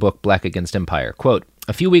 according to the book Black Against Empire, quote,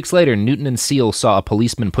 a few weeks later, Newton and Seal saw a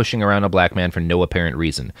policeman pushing around a black man for no apparent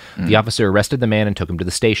reason. The officer arrested the man and took him to the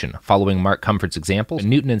station. Following Mark Comfort's example,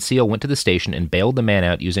 Newton and Seal went to the station and bailed the man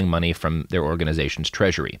out using money from their organization's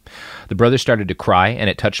treasury. The brothers started to cry, and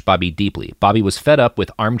it touched Bobby deeply. Bobby was fed up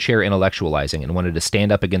with armchair intellectualizing and wanted to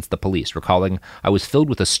stand up against the police, recalling, I was filled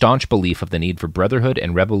with a staunch belief of the need for brotherhood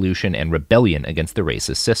and revolution and rebellion against the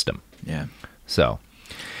racist system. Yeah. So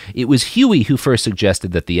it was Huey who first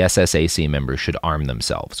suggested that the SSAC members should arm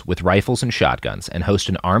themselves with rifles and shotguns and host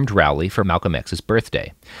an armed rally for Malcolm X's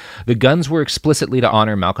birthday. The guns were explicitly to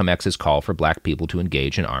honor Malcolm X's call for black people to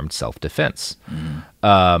engage in armed self-defense.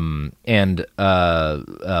 Bobby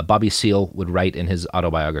Seale would write in his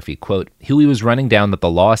autobiography, quote, Huey was running down that the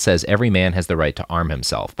law says every man has the right to arm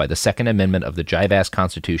himself by the Second Amendment of the Jive-ass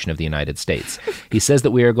Constitution of the United States. He says that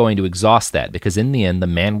we are going to exhaust that because in the end, the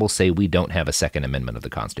man will say we don't have a Second Amendment of the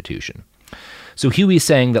Constitution. So Huey's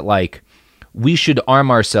saying that, like, we should arm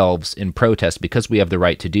ourselves in protest because we have the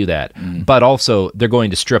right to do that, but also they're going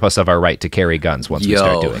to strip us of our right to carry guns once we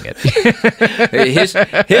start doing it.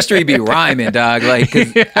 History be rhyming, dog. Like,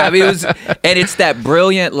 I mean, it's that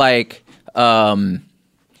brilliant, like, and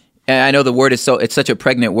I know the word is it's such a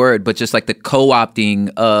pregnant word, but just like the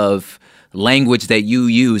co-opting of language that you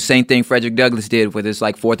use. Same thing Frederick Douglass did with his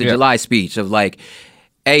like 4th of July speech of like,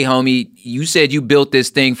 hey, homie, you said you built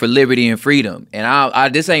this thing for liberty and freedom, and I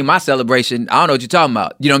this ain't my celebration. I don't know what you're talking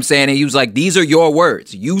about. You know what I'm saying? And he was like, these are your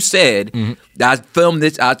words. You said, I filmed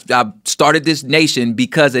this, I started this nation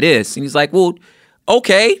because of this. And he's like, well,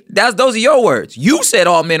 okay, those are your words. You said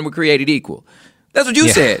all men were created equal. That's what you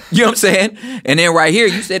said. You know what I'm saying? And then right here,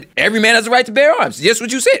 you said every man has a right to bear arms. That's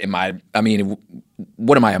what you said.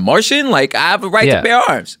 What am I, a Martian? Like, I have a right to bear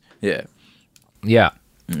arms. Yeah. Yeah.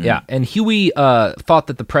 Yeah, and Huey thought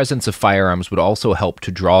that the presence of firearms would also help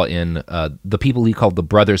to draw in the people he called the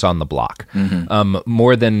brothers on the block,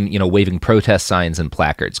 more than waving protest signs and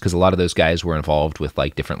placards, because a lot of those guys were involved with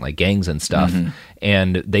like different like gangs and stuff,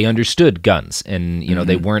 and they understood guns, and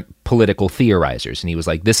they weren't political theorizers. And he was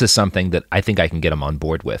like, "This is something that I think I can get them on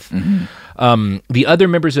board with." The other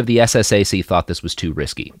members of the SSAC thought this was too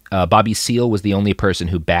risky. Bobby Seale was the only person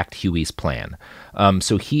who backed Huey's plan.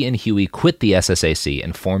 So he and Huey quit the SSAC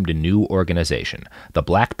and formed a new organization, the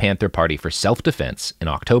Black Panther Party for Self-Defense, in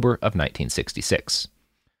October of 1966.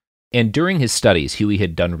 And during his studies, Huey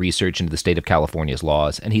had done research into the state of California's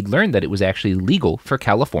laws, and he'd learned that it was actually legal for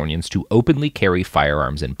Californians to openly carry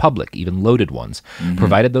firearms in public, even loaded ones,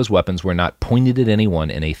 provided those weapons were not pointed at anyone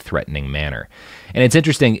in a threatening manner. And it's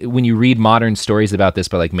interesting, when you read modern stories about this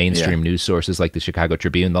by like mainstream news sources like the Chicago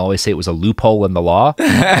Tribune, they'll always say it was a loophole in the law.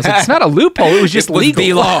 I was like, it's not a loophole, it was just legal.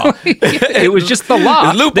 The law. It was just the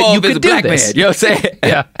law that you could do this. Man. You know what I'm saying?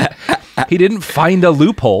 Yeah. He didn't find a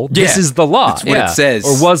loophole. This is the law. That's what it says.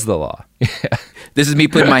 Or was the law. This is me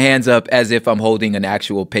putting my hands up as if I'm holding an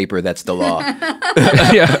actual paper that's the law.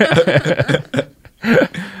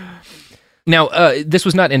 Now, this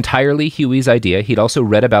was not entirely Huey's idea. He'd also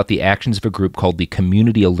read about the actions of a group called the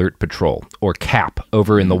Community Alert Patrol, or CAP,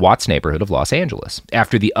 over in the Watts neighborhood of Los Angeles.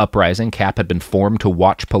 After the uprising, CAP had been formed to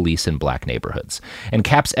watch police in black neighborhoods. And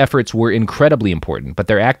CAP's efforts were incredibly important, but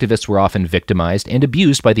their activists were often victimized and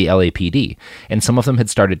abused by the LAPD, and some of them had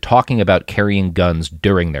started talking about carrying guns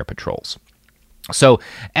during their patrols. So,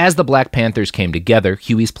 as the Black Panthers came together,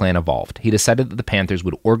 Huey's plan evolved. He decided that the Panthers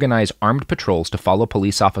would organize armed patrols to follow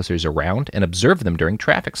police officers around and observe them during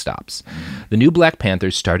traffic stops. The new Black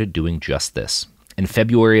Panthers started doing just this. In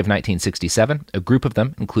February of 1967, a group of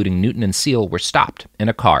them, including Newton and Seal, were stopped in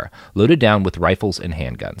a car, loaded down with rifles and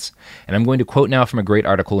handguns. And I'm going to quote now from a great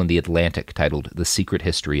article in The Atlantic titled The Secret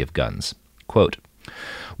History of Guns. Quote,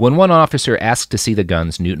 "When one officer asked to see the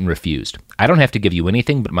guns, Newton refused. 'I don't have to give you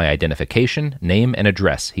anything but my identification, name, and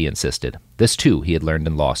address,' he insisted. This, too, he had learned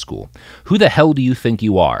in law school. 'Who the hell do you think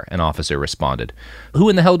you are?' an officer responded. 'Who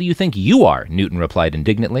in the hell do you think you are?' Newton replied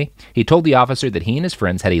indignantly. He told the officer that he and his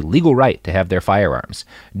friends had a legal right to have their firearms.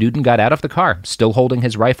 Newton got out of the car, still holding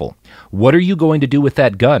his rifle. 'What are you going to do with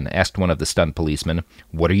that gun?' asked one of the stunned policemen.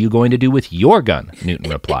 'What are you going to do with your gun?'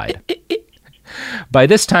 Newton replied. By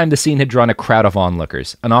this time, the scene had drawn a crowd of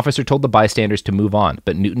onlookers. An officer told the bystanders to move on,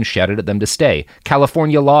 but Newton shouted at them to stay.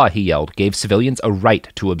 'California law,' he yelled, gave civilians a right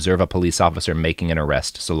to observe a police officer making an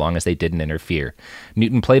arrest, so long as they didn't interfere.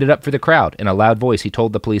 Newton played it up for the crowd. In a loud voice, he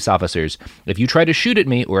told the police officers, 'If you try to shoot at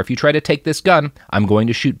me, or if you try to take this gun, I'm going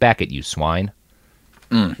to shoot back at you, swine.'"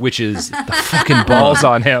 Which is the fucking balls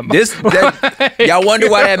on him. Y'all wonder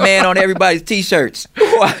why that man on everybody's t-shirts.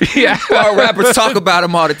 Why rappers talk about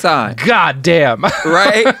him all the time. God damn.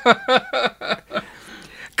 Right?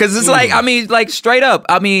 Because it's like, I mean, like straight up.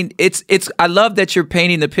 I mean, it's. I love that you're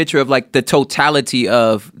painting the picture of like the totality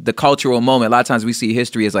of the cultural moment. A lot of times we see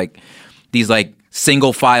history as like these like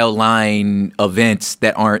single file line events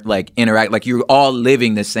that aren't like like you're all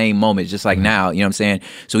living the same moment, just like now, you know what I'm saying?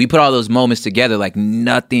 So we put all those moments together like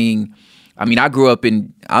nothing. I mean, I grew up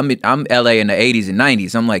I'm LA in the 80s and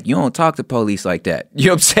 90s. I'm like, you don't talk to police like that. You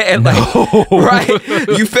know what I'm saying? Like, right?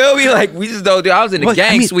 You feel me? Like, we just don't do. I was in the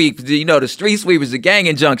gang sweep, you know, the street sweepers, the gang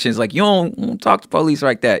injunctions. Like, you don't talk to police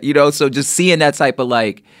like that, you know? So just seeing that type of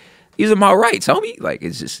like, these are my rights, homie. Like,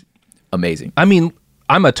 it's just amazing. I mean,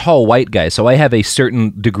 I'm a tall white guy, so I have a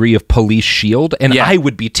certain degree of police shield, and I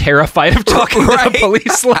would be terrified of talking to the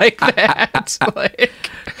police like that. Like,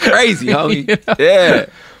 crazy, homie. You know? Yeah.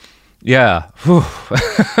 Yeah.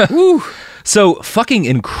 Whew. So, fucking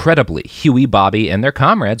incredibly, Huey, Bobby, and their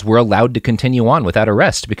comrades were allowed to continue on without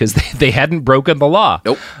arrest because they hadn't broken the law.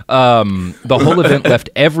 Nope. The whole event left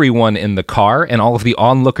everyone in the car and all of the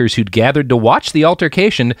onlookers who'd gathered to watch the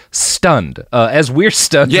altercation stunned, as we're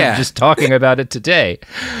stunned from just talking about it today.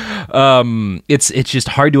 It's just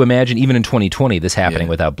hard to imagine, even in 2020, this happening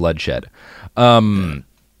without bloodshed.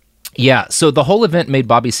 Yeah, so the whole event made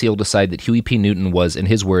Bobby Seale decide that Huey P. Newton was, in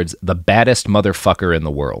his words, the baddest motherfucker in the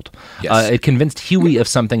world. Yes. It convinced Huey of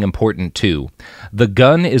something important, too. The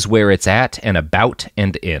gun is where it's at and about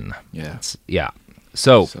and in. Yeah.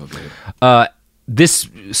 So this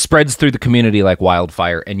spreads through the community like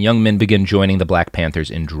wildfire, and young men begin joining the Black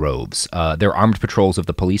Panthers in droves. Their armed patrols of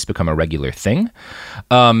the police become a regular thing.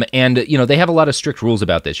 And, you know, they have a lot of strict rules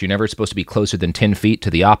about this. You're never supposed to be closer than 10 feet to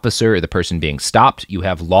the officer or the person being stopped. You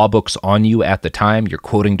have law books on you at the time. You're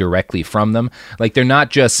quoting directly from them. Like, they're not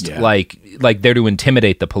just like there to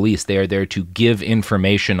intimidate the police. They are there to give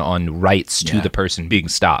information on rights to the person being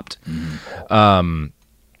stopped.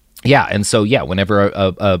 Yeah, and so, whenever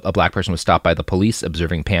a black person was stopped by the police,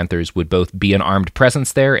 observing Panthers would both be an armed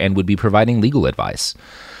presence there and would be providing legal advice.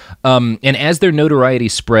 And as their notoriety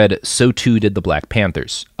spread, so too did the Black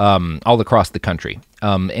Panthers, all across the country.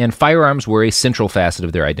 And firearms were a central facet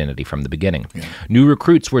of their identity from the beginning. New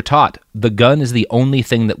recruits were taught, the gun is the only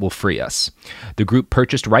thing that will free us. The group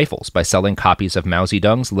purchased rifles by selling copies of Mao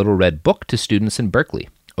Zedong's Little Red Book to students in Berkeley.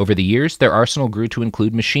 Over the years, their arsenal grew to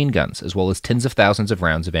include machine guns, as well as tens of thousands of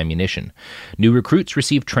rounds of ammunition. New recruits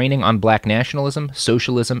received training on black nationalism,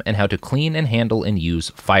 socialism, and how to clean and handle and use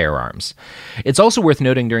firearms. It's also worth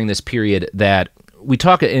noting during this period that we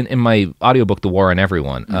talk in my audiobook, The War on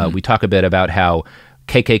Everyone, we talk a bit about how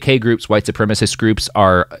KKK groups, white supremacist groups,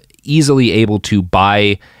 are easily able to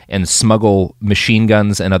buy and smuggle machine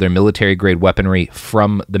guns and other military-grade weaponry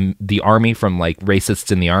from the army, from like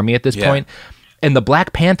racists in the army at this point. And the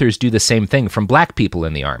Black Panthers do the same thing from black people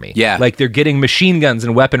in the army. Yeah. Like, they're getting machine guns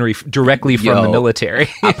and weaponry directly from the military.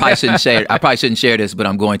 I probably shouldn't share this, but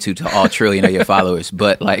I'm going to all trillion of your followers.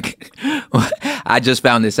 But, like, I just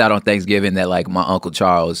found this out on Thanksgiving that, like, my Uncle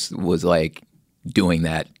Charles was, like, doing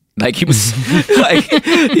that. Like, he was,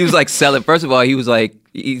 like, selling. First of all, he was, like,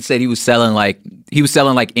 He said he was selling like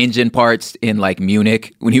engine parts in like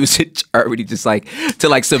Munich when he was in Germany, just like to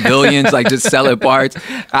like civilians, like just selling parts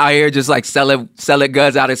out here, just like selling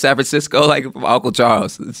guns out in San Francisco, like Uncle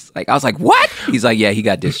Charles. It's like I was like, what? He's like, yeah, he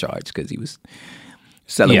got discharged because he was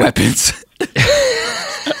selling weapons.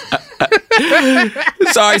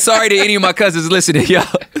 Sorry to any of my cousins listening, y'all.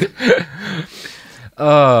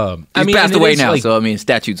 He's passed away now, like, so I mean,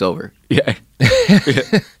 statute's over. Yeah.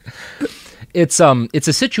 It's a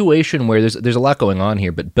situation where there's a lot going on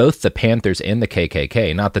here, but both the Panthers and the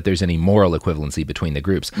KKK, not that there's any moral equivalency between the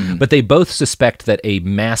groups, but they both suspect that a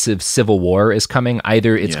massive civil war is coming.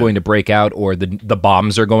 Either it's going to break out or the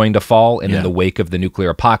bombs are going to fall, and in the wake of the nuclear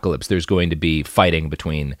apocalypse, there's going to be fighting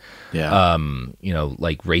between,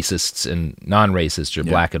 like racists and non-racists or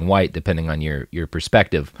black and white, depending on your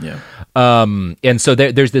perspective. Yeah. And so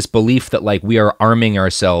there's this belief that like we are arming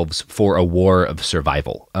ourselves for a war of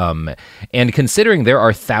survival. And considering there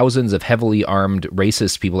are thousands of heavily armed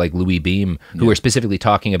racist people like Louis Beam who are specifically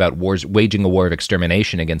talking about waging a war of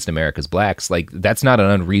extermination against America's blacks, like that's not an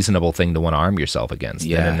unreasonable thing to want to arm yourself against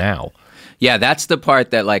then and now. Yeah, that's the part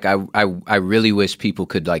that like I really wish people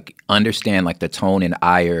could like understand like the tone and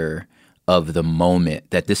ire of the moment,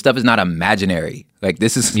 that this stuff is not imaginary. Like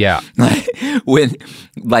this is like, when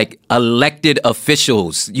like elected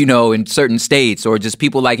officials, in certain states or just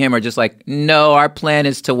people like him are just like, no, our plan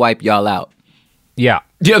is to wipe y'all out. Yeah.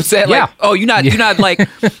 Do you know what I'm saying? Like, oh,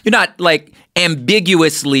 you're not like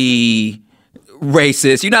ambiguously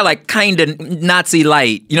racist. You're not like kind of Nazi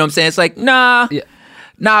light. You know what I'm saying? It's like, nah,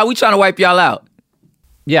 we trying to wipe y'all out.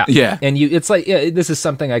 Yeah. Yeah. And it's like, this is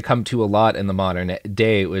something I come to a lot in the modern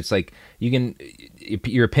day. It's like,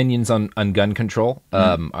 your opinions on gun control.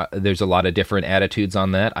 There's a lot of different attitudes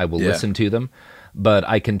on that. I will listen to them. But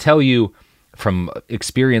I can tell you from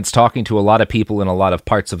experience talking to a lot of people in a lot of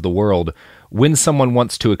parts of the world, when someone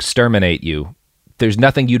wants to exterminate you, there's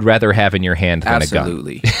nothing you'd rather have in your hand than a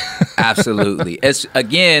gun. Absolutely. It's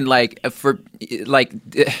again, like for like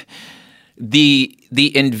the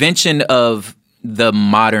invention of the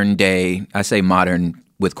modern day, I say modern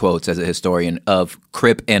with quotes as a historian, of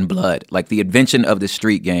Crip and Blood, like the invention of the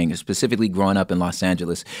street gang, specifically growing up in Los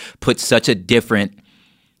Angeles, put such a different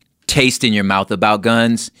taste in your mouth about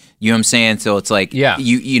guns. You know what I'm saying? So it's like,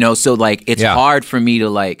 so like it's hard for me to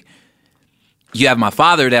like, you have my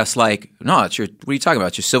father that's like, no, what are you talking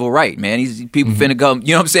about? Your civil right, man. People finna go,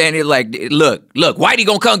 you know what I'm saying? They're like, look, Whitey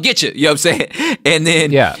gonna come get you. You know what I'm saying? And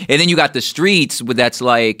then you got the streets that's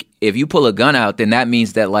like, if you pull a gun out, then that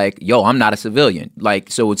means that like, yo, I'm not a civilian.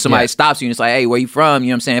 Like, so when somebody stops you and it's like, hey, where you from? You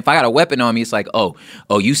know what I'm saying? If I got a weapon on me, it's like, oh,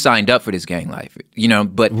 you signed up for this gang life.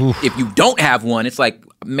 But if you don't have one, it's like,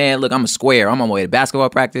 man, look, I'm a square. I'm on my way to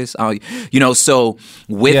basketball practice. So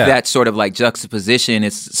with that sort of like juxtaposition,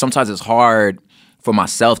 sometimes it's hard for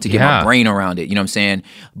myself to get my brain around it. You know what I'm saying?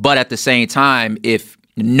 But at the same time, if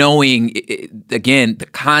knowing, again, the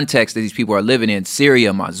context that these people are living in,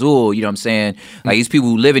 Syria, Mosul, you know what I'm saying? Like these people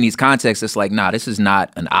who live in these contexts, it's like, nah, this is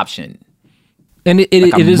not an option. And it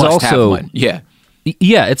is also,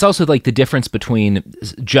 yeah, it's also like the difference between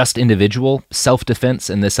just individual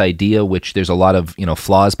self-defense and this idea, which there's a lot of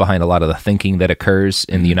flaws behind a lot of the thinking that occurs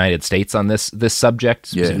in the United States on this subject.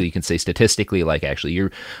 Specifically, you can say statistically, like actually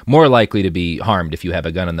you're more likely to be harmed if you have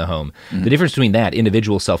a gun in the home. The difference between that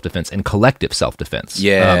individual self-defense and collective self-defense,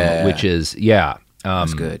 which is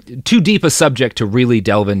that's good. Too deep a subject to really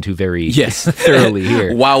delve into very thoroughly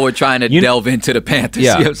here. While we're trying to delve into the Panthers, you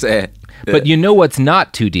know what I'm saying? But you know what's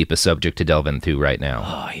not too deep a subject to delve into right now?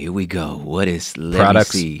 Oh, here we go. What is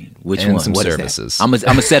products? Me see. Which and one? Some what services. I'm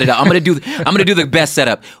gonna set it up. I'm gonna do the best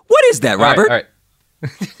setup. What is that, Robert? All right.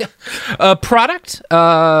 A product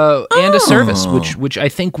and a service, which I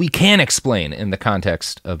think we can explain in the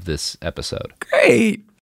context of this episode. Great.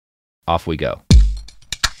 Off we go.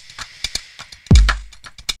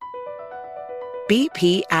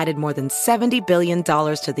 BP added more than $70 billion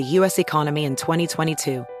to the U.S. economy in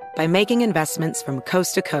 2022 by making investments from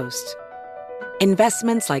coast to coast.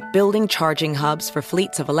 Investments like building charging hubs for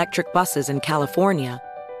fleets of electric buses in California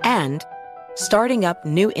and starting up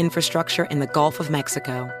new infrastructure in the Gulf of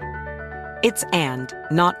Mexico. It's and,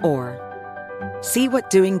 not or. See what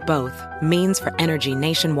doing both means for energy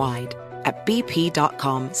nationwide at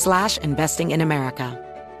bp.com/investing in America.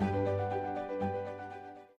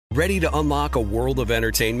 Ready to unlock a world of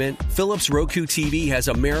entertainment? Philips Roku TV has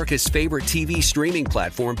America's favorite TV streaming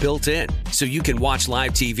platform built in, so you can watch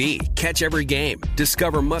live TV, catch every game,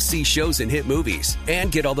 discover must-see shows and hit movies,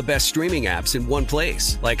 and get all the best streaming apps in one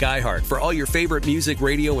place, like iHeart for all your favorite music,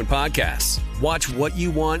 radio, and podcasts. Watch what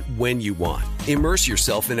you want when you want. Immerse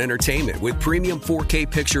yourself in entertainment with premium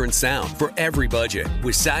 4K picture and sound for every budget,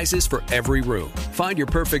 with sizes for every room. Find your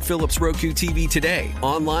perfect Philips Roku TV today,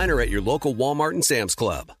 online or at your local Walmart and Sam's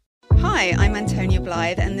Club. Hi, I'm Antonia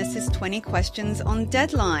Blythe, and this is 20 Questions on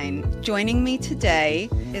Deadline. Joining me today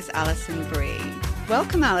is Alison Brie.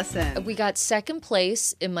 Welcome, Alison. We got second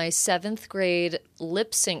place in my 7th grade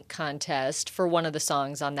lip sync contest for one of the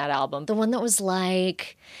songs on that album. The one that was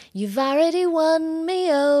like, "You've already won me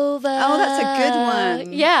over." Oh, that's a good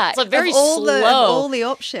one. Yeah. It's very slow. Of all the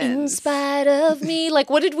options. In spite of me. Like,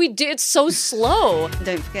 what did we do? It's so slow.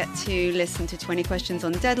 Don't forget to listen to 20 Questions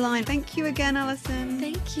on Deadline. Thank you again, Alison.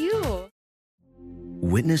 Thank you.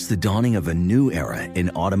 Witness the dawning of a new era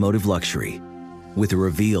in automotive luxury with a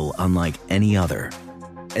reveal unlike any other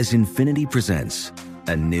as Infiniti presents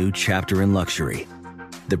a new chapter in luxury,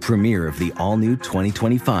 the premiere of the all-new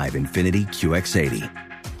 2025 Infiniti QX80.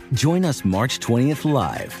 Join us March 20th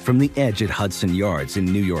live from the Edge at Hudson Yards in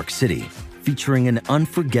New York City, featuring an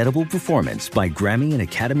unforgettable performance by Grammy and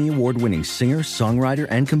Academy Award-winning singer, songwriter,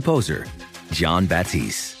 and composer, Jon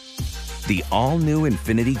Batiste. The all-new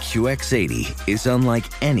Infiniti QX80 is unlike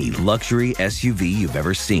any luxury SUV you've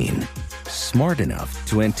ever seen. Smart enough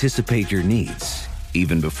to anticipate your needs,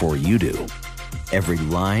 even before you do. Every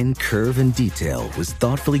line, curve, and detail was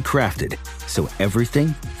thoughtfully crafted, so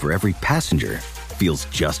everything for every passenger feels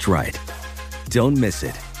just right. Don't miss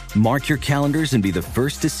it. Mark your calendars and be the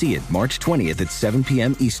first to see it March 20th at 7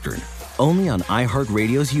 p.m. Eastern, only on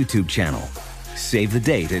iHeartRadio's YouTube channel. Save the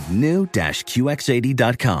date at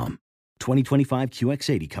new-QX80.com. 2025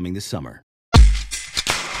 QX80 coming this summer.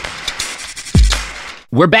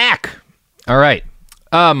 We're back. All right.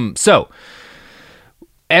 So,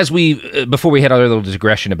 as before we had our little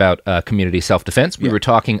digression about community self-defense, we were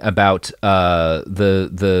talking about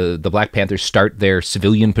the Black Panthers start their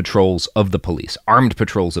civilian patrols of the police, armed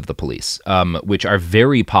patrols of the police, which are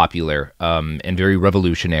very popular and very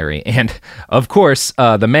revolutionary. And, of course,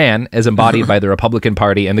 the man, as embodied by the Republican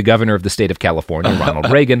Party and the governor of the state of California, Ronald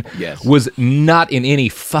Reagan, was not in any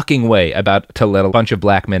fucking way about to let a bunch of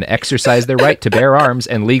black men exercise their right to bear arms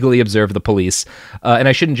and legally observe the police. And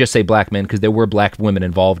I shouldn't just say black men, because there were black women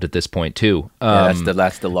involved at this point too. That's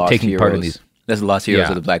the lost taking heroes. Part in these. That's the lost heroes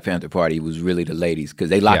of the Black Panther Party. Was really the ladies,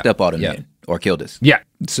 because they locked up all the men or killed us. Yeah.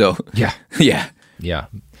 So yeah.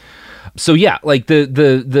 So like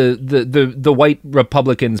the white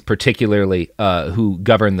Republicans, particularly who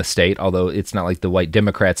govern the state, although it's not like the white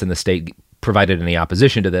Democrats in the state provided any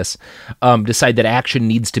opposition to this, decide that action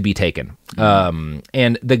needs to be taken.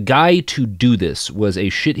 And the guy to do this was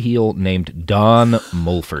a shitheel named Don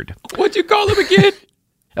Mulford. What'd you call him again?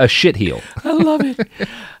 A shitheel. I love it.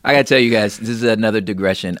 I gotta tell you guys, this is another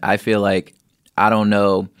digression. I feel like, I don't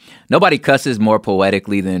know, nobody cusses more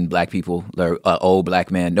poetically than black people, or old black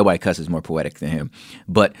man. Nobody cusses more poetic than him.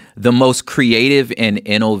 But the most creative and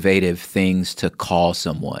innovative things to call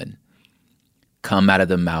someone come out of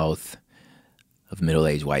the mouth of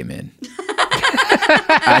middle-aged white men.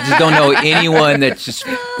 I just don't know anyone that's just,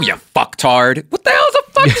 you fucktard. What the hell is a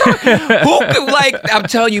fucktard? Who, like, I'm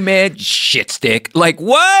telling you, man, shit stick. Like,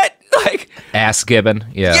 what? Like, ass gibbon.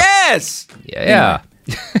 Yeah. Yes. Yeah.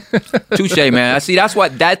 Touche, man. I see. That's why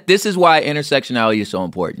this is why intersectionality is so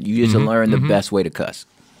important. You get to learn the best way to cuss.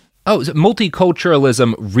 Oh, so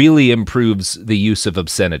multiculturalism really improves the use of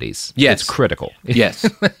obscenities. Yes. It's critical. Yes.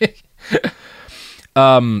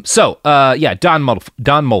 Don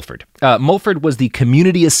Mulford. Mulford was the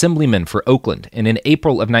community assemblyman for Oakland, and in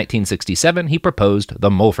April of 1967, he proposed the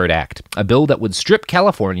Mulford Act, a bill that would strip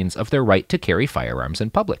Californians of their right to carry firearms in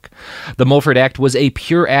public. The Mulford Act was a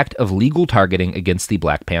pure act of legal targeting against the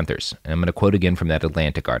Black Panthers. And I'm going to quote again from that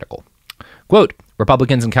Atlantic article. Quote,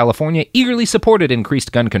 Republicans in California eagerly supported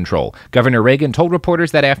increased gun control. Governor Reagan told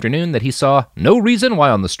reporters that afternoon that he saw no reason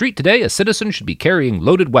why on the street today a citizen should be carrying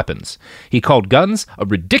loaded weapons. He called guns a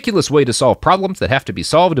ridiculous way to solve problems that have to be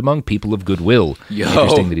solved among people of goodwill. Yo,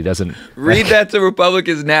 interesting that he doesn't... Read that to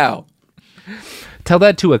Republicans now. Tell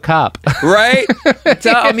that to a cop. Right?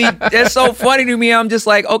 I mean, that's so funny to me. I'm just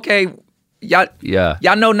like, okay... Y'all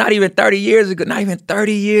know not even 34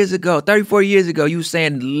 years ago, you were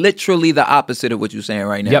saying literally the opposite of what you're saying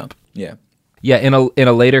right now. Yep. Yeah. Yeah, in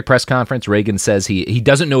a later press conference, Reagan says he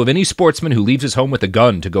doesn't know of any sportsman who leaves his home with a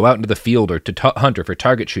gun to go out into the field or to hunt or for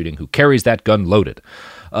target shooting who carries that gun loaded.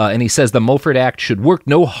 And he says the Mulford Act should work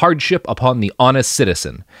no hardship upon the honest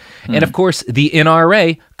citizen. And of course, the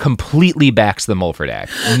NRA completely backs the Mulford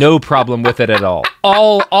Act. No problem with it at all.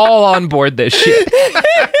 All on board this shit.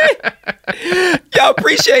 Y'all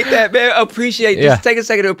appreciate that, man. Just take a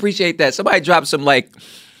second to appreciate that. Somebody dropped some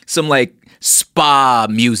spa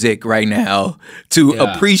music right now to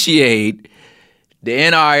appreciate the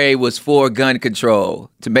NRA was for gun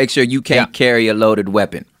control, to make sure you can't carry a loaded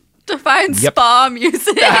weapon. Define spa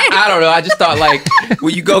music. I don't know. I just thought, like,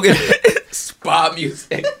 when you go get spa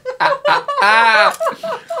music.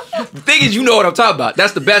 The thing is, you know what I'm talking about.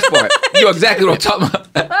 That's the best part. You know exactly what I'm talking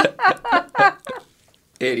about.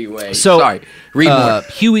 Anyway, so, sorry. Read more.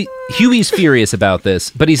 Huey's furious about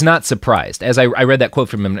this, but he's not surprised. As I read that quote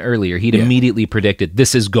from him earlier, he'd immediately predicted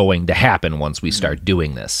this is going to happen once we start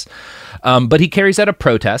doing this. But he carries out a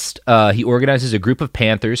protest. He organizes a group of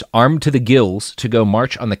Panthers armed to the gills to go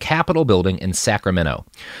march on the Capitol building in Sacramento.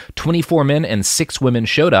 24 men and 6 women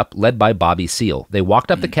showed up, led by Bobby Seale. They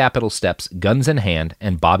walked up the Capitol steps, guns in hand,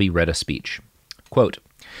 and Bobby read a speech. Quote,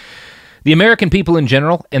 "The American people in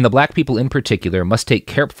general, and the black people in particular, must take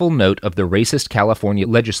careful note of the racist California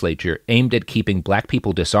legislature aimed at keeping black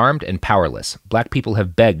people disarmed and powerless. Black people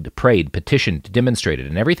have begged, prayed, petitioned, demonstrated,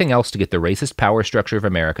 and everything else to get the racist power structure of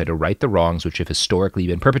America to right the wrongs which have historically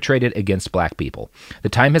been perpetrated against black people. The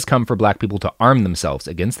time has come for black people to arm themselves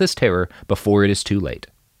against this terror before it is too late."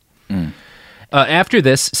 After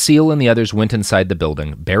this, Seale and the others went inside the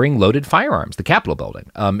building, bearing loaded firearms, the Capitol building.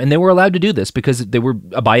 And they were allowed to do this because they were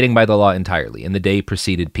abiding by the law entirely, and the day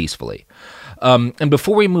proceeded peacefully. And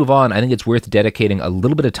before we move on, I think it's worth dedicating a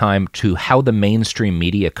little bit of time to how the mainstream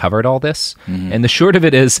media covered all this. And the short of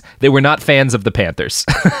it is, they were not fans of the Panthers.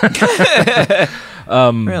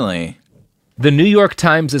 Really? The New York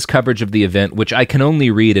Times' coverage of the event, which I can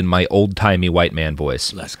only read in my old-timey white man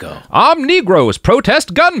voice. Let's go. Negroes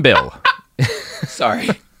protest gun bill. Sorry.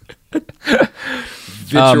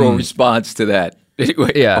 Visceral response to that.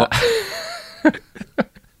 Anyway. Yeah.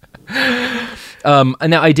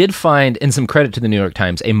 Now, I did find, in some credit to the New York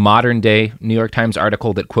Times, a modern-day New York Times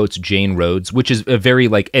article that quotes Jane Rhodes, which is a very,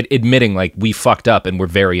 admitting, we fucked up and we're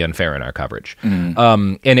very unfair in our coverage.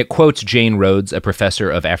 And it quotes Jane Rhodes, a professor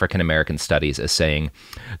of African-American studies, as saying,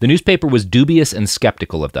 "The newspaper was dubious and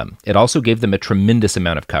skeptical of them. It also gave them a tremendous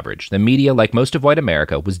amount of coverage. The media, like most of white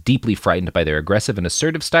America, was deeply frightened by their aggressive and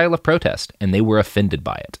assertive style of protest, and they were offended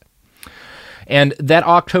by it." And that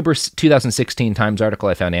October 2016 Times article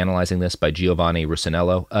I found analyzing this by Giovanni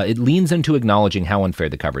Russinello, it leans into acknowledging how unfair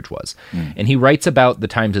the coverage was. And he writes about the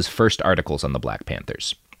Times' first articles on the Black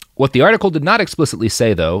Panthers. What the article did not explicitly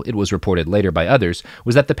say, though, it was reported later by others,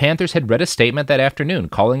 was that the Panthers had read a statement that afternoon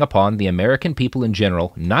calling upon the American people in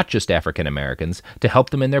general, not just African Americans, to help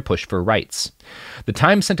them in their push for rights. The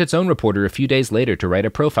Times sent its own reporter a few days later to write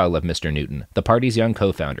a profile of Mr. Newton, the party's young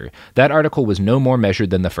co-founder. That article was no more measured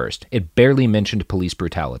than the first. It barely mentioned police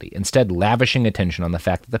brutality, instead lavishing attention on the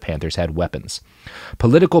fact that the Panthers had weapons.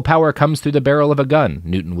 "Political power comes through the barrel of a gun,"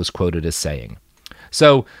 Newton was quoted as saying.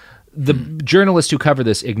 So the journalists who cover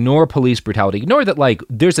this ignore police brutality, ignore that,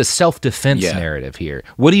 there's a self-defense narrative here.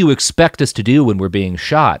 What do you expect us to do when we're being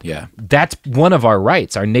shot? Yeah. That's one of our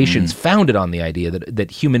rights. Our nation's founded on the idea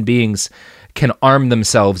that human beings can arm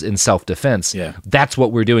themselves in self-defense. Yeah. That's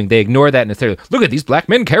what we're doing. They ignore that and they're like, look at these black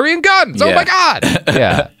men carrying guns. Oh my God.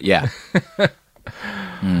 Yeah. Yeah.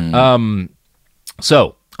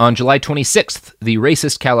 So, on July 26th, the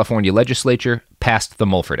racist California legislature passed the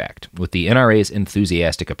Mulford Act with the NRA's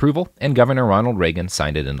enthusiastic approval, and Governor Ronald Reagan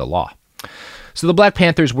signed it into law. So the Black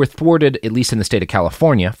Panthers were thwarted, at least in the state of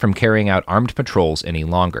California, from carrying out armed patrols any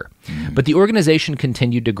longer. But the organization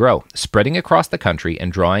continued to grow, spreading across the country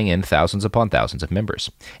and drawing in thousands upon thousands of members.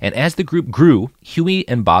 And as the group grew, Huey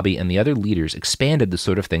and Bobby and the other leaders expanded the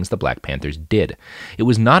sort of things the Black Panthers did. It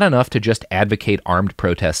was not enough to just advocate armed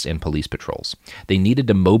protests and police patrols. They needed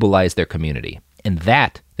to mobilize their community. And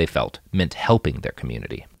that, they felt, meant helping their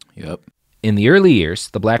community. Yep. In the early years,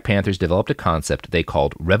 the Black Panthers developed a concept they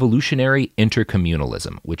called revolutionary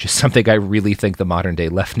intercommunalism, which is something I really think the modern-day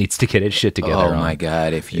left needs to get its shit together on. Oh, my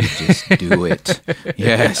God, if you just do it.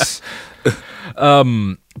 Yes.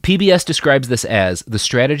 PBS describes this as the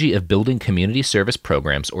strategy of building community service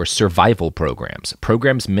programs or survival programs,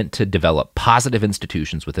 programs meant to develop positive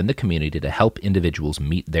institutions within the community to help individuals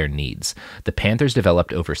meet their needs. The Panthers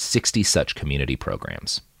developed over 60 such community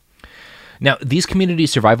programs. Now, these community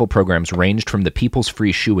survival programs ranged from the People's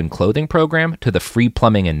Free Shoe and Clothing Program, to the Free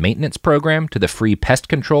Plumbing and Maintenance Program, to the Free Pest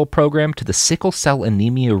Control Program, to the Sickle Cell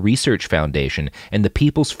Anemia Research Foundation, and the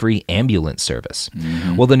People's Free Ambulance Service.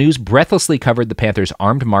 While the news breathlessly covered the Panthers'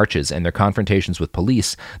 armed marches and their confrontations with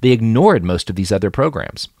police, they ignored most of these other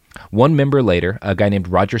programs. One member later, a guy named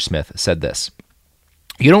Roger Smith, said this: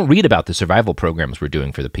 You don't read about the survival programs we're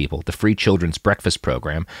doing for the people, the free children's breakfast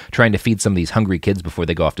program, trying to feed some of these hungry kids before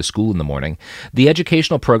they go off to school in the morning. The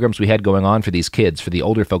educational programs we had going on for these kids, for the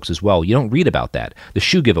older folks as well, you don't read about that. The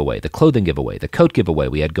shoe giveaway, the clothing giveaway, the coat giveaway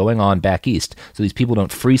we had going on back east so these people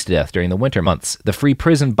don't freeze to death during the winter months. The free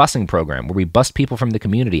prison busing program where we bus people from the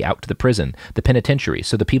community out to the prison, the penitentiary,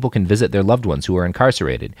 so the people can visit their loved ones who are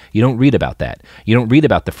incarcerated. You don't read about that. You don't read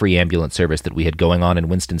about the free ambulance service that we had going on in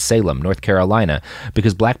Winston-Salem, North Carolina,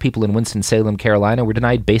 because black people in Winston-Salem, Carolina were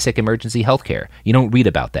denied basic emergency health care. You don't read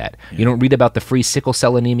about that. You don't read about the free sickle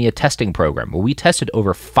cell anemia testing program where we tested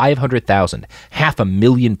over 500,000,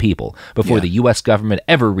 500,000 people before the U.S. government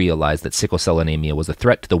ever realized that sickle cell anemia was a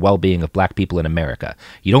threat to the well-being of black people in America.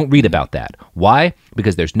 You don't read about that. Why?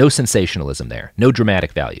 Because there's no sensationalism there, no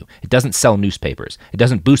dramatic value. It doesn't sell newspapers. It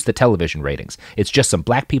doesn't boost the television ratings. It's just some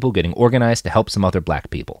black people getting organized to help some other black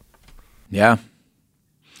people. Yeah.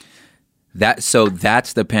 That's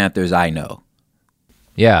the Panthers I know.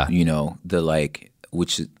 Yeah. You know,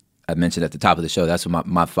 which I mentioned at the top of the show, that's what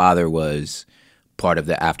my father was part of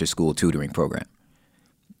the after school tutoring program.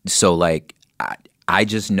 So like, I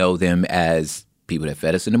just know them as people that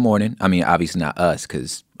fed us in the morning. I mean, obviously not us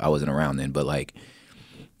because I wasn't around then, but like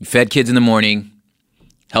you fed kids in the morning,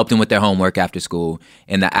 helped them with their homework after school.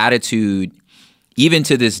 And the attitude, even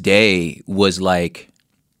to this day, was like,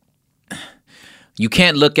 you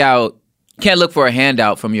can't look for a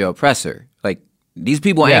handout from your oppressor. Like, these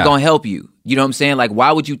people ain't gonna help you. You know what I'm saying? Like,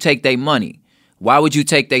 why would you take their money? Why would you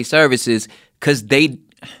take their services? Because they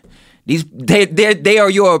are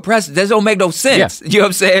your oppressors. That don't make no sense. Yeah. You know what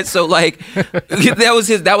I'm saying? So like,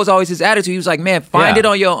 that was always his attitude. He was like, man, find it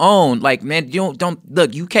on your own. Like, man, don't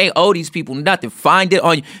look. You can't owe these people nothing. Find it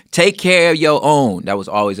on you. Take care of your own. That was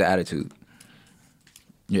always the attitude.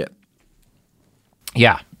 Yeah.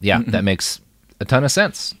 Yeah. That makes a ton of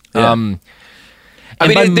sense. Yeah. I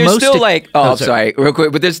mean, there's still like, I'm sorry, real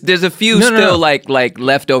quick, but there's a few like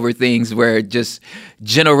leftover things where just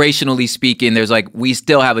generationally speaking, there's like, we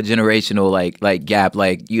still have a generational like gap.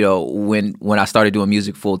 Like, you know, when I started doing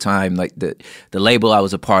music full time, like the label I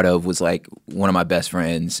was a part of was like one of my best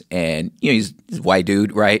friends, and you know, he's a white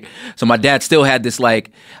dude, right? So my dad still had this like,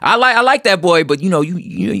 I like that boy, but you know,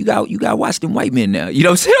 you got to watch them white men now. You know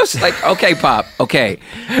what I'm saying? I was like, okay, Pop, okay.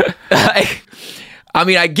 I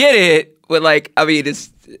mean, I get it. But like, I mean,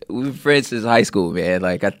 we've been friends since high school, man.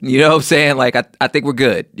 Like, you know what I'm saying? Like, I think we're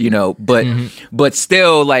good, you know. But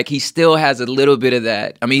still, like, he still has a little bit of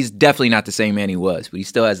that. I mean, he's definitely not the same man he was, but he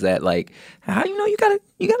still has that. Like, how you know you gotta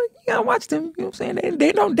watch them? You know what I'm saying?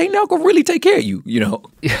 They not gonna really take care of you, you know.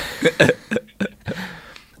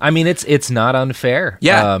 I mean, it's not unfair.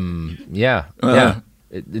 Yeah. Not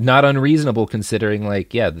unreasonable considering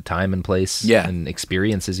like the time and place and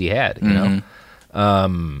experiences he had. You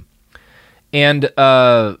know. And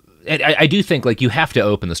I do think like you have to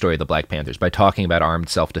open the story of the Black Panthers by talking about armed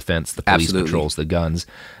self-defense, the police patrols, the guns,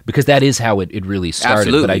 because that is how it really started.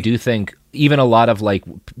 Absolutely. But I do think even a lot of like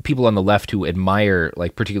people on the left who admire,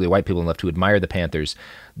 like particularly white people on the left who admire the Panthers,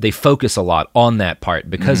 they focus a lot on that part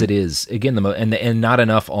because it is again and not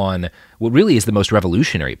enough on what really is the most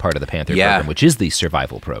revolutionary part of the Panther program, which is these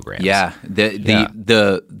survival programs. Yeah,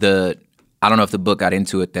 the I don't know if the book got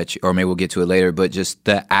into it or maybe we'll get to it later, but just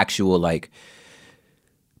the actual like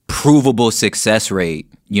provable success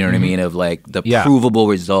rate, you know what I mean? Of like the provable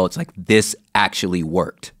results, like this actually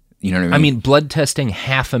worked. You know what I mean? I mean, blood testing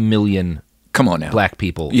 500,000 come on now, black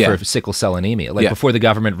people for sickle cell anemia, like before the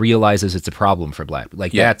government realizes it's a problem for black,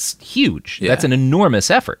 like that's huge. That's an enormous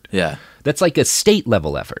effort. Yeah. That's like a state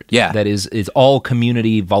level effort. Yeah. That is all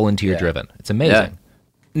community volunteer driven. It's amazing. Yeah.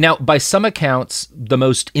 Now, by some accounts, the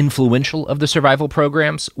most influential of the survival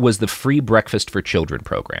programs was the Free Breakfast for Children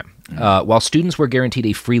program. While students were guaranteed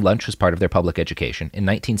a free lunch as part of their public education, in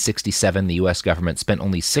 1967, the U.S. government spent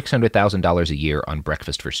only $600,000 a year on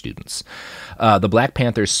breakfast for students. The Black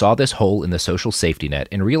Panthers saw this hole in the social safety net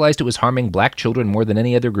and realized it was harming black children more than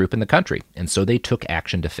any other group in the country, and so they took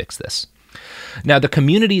action to fix this. Now, the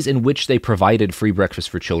communities in which they provided free breakfast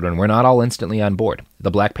for children were not all instantly on board. The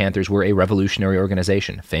Black Panthers were a revolutionary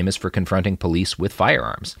organization, famous for confronting police with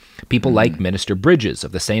firearms. People like Minister Bridges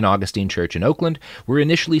of the St. Augustine Church in Oakland were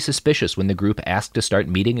initially suspicious when the group asked to start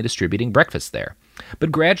meeting and distributing breakfasts there.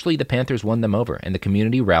 But gradually, the Panthers won them over, and the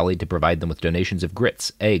community rallied to provide them with donations of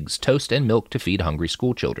grits, eggs, toast, and milk to feed hungry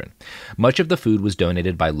school children. Much of the food was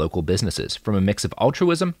donated by local businesses, from a mix of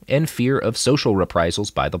altruism and fear of social reprisals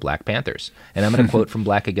by the Black Panthers. And I'm going to quote from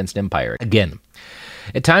Black Against Empire again.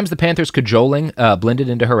 At times, the Panthers' cajoling blended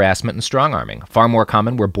into harassment and strong-arming. Far more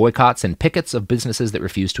common were boycotts and pickets of businesses that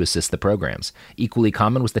refused to assist the programs. Equally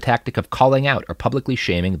common was the tactic of calling out or publicly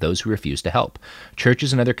shaming those who refused to help.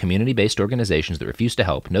 Churches and other community-based organizations that refused to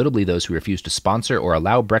help, notably those who refused to sponsor or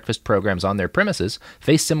allow breakfast programs on their premises,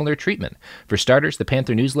 faced similar treatment. For starters, the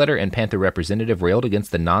Panther Newsletter and Panther Representative railed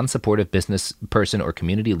against the non-supportive business person or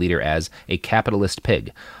community leader as a capitalist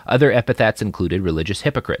pig. Other epithets included religious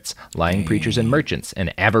hypocrites, lying preachers and merchants,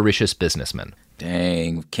 and avaricious businessmen.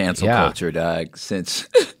 Dang, cancel culture, dog. Since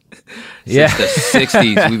the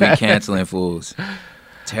 60s, we've been canceling fools.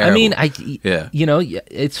 Terrible. I mean, I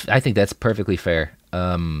think that's perfectly fair.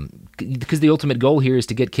 Because the ultimate goal here is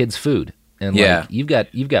to get kids food. And you've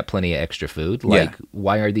got plenty of extra food.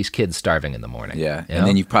 Why are these kids starving in the morning? Yeah. And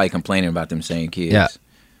then you're probably complaining about them same kids.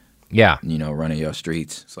 Yeah. Running your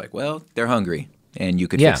streets. It's like, well, they're hungry. And you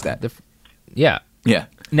could fix that. Yeah.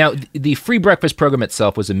 Now, the free breakfast program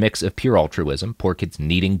itself was a mix of pure altruism, poor kids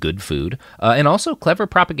needing good food, and also clever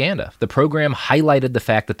propaganda. The program highlighted the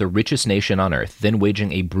fact that the richest nation on earth, then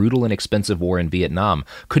waging a brutal and expensive war in Vietnam,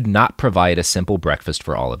 could not provide a simple breakfast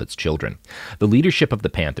for all of its children. The leadership of the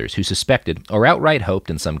Panthers, who suspected, or outright hoped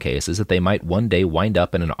in some cases, that they might one day wind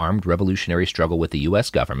up in an armed revolutionary struggle with the U.S.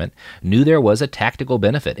 government, knew there was a tactical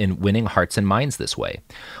benefit in winning hearts and minds this way.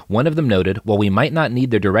 One of them noted, while we might not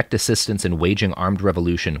need their direct assistance in waging armed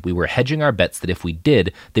revolution, we were hedging our bets that if we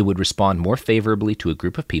did, they would respond more favorably to a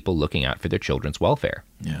group of people looking out for their children's welfare.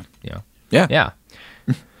 Yeah.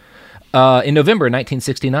 In November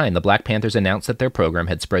 1969, the Black Panthers announced that their program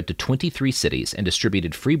had spread to 23 cities and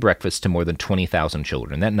distributed free breakfast to more than 20,000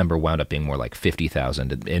 children. That number wound up being more like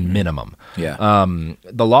 50,000 in minimum. The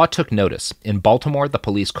law took notice. In Baltimore, the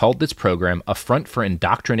police called this program a front for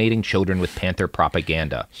indoctrinating children with Panther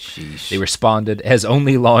propaganda. Sheesh. They responded, as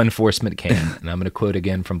only law enforcement can. And I'm going to quote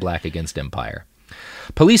again from Black Against Empire.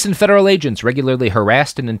 Police and federal agents regularly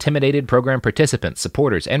harassed and intimidated program participants,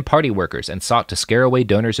 supporters, and party workers and sought to scare away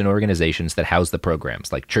donors and organizations that house the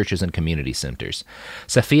programs, like churches and community centers.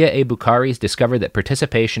 Safia A. Bukhari discovered that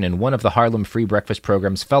participation in one of the Harlem free breakfast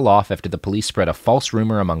programs fell off after the police spread a false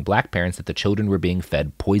rumor among black parents that the children were being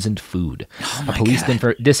fed poisoned food. A police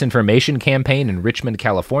disinformation campaign in Richmond,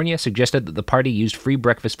 California suggested that the party used free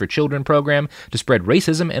breakfast for children program to spread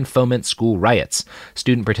racism and foment school riots.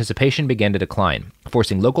 Student participation began to decline,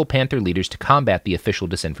 forcing local Panther leaders to combat the official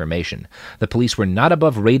disinformation. The police were not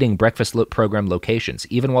above raiding breakfast program locations,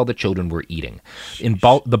 even while the children were eating.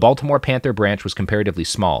 The Baltimore Panther branch was comparatively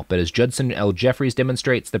small, but as Judson L. Jeffries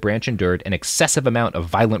demonstrates, the branch endured an excessive amount of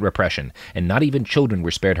violent repression, and not even children were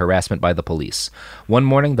spared harassment by the police. One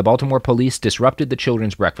morning, the Baltimore police disrupted the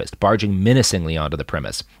children's breakfast, barging menacingly onto the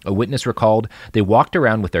premise. A witness recalled, they walked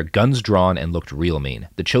around with their guns drawn and looked real mean.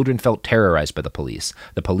 The children felt terrorized by the police.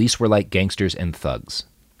 The police were like gangsters and thugs.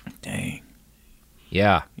 Dang.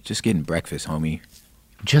 Yeah. You're just getting breakfast, homie.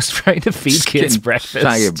 Just trying to feed kids breakfast.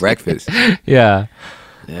 Trying to get breakfast. Yeah.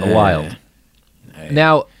 Wild.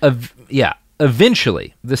 Now,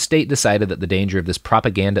 eventually, the state decided that the danger of this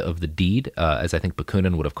propaganda of the deed, as I think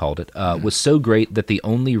Bakunin would have called it, was so great that the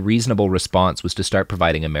only reasonable response was to start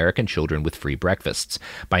providing American children with free breakfasts.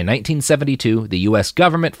 By 1972, the U.S.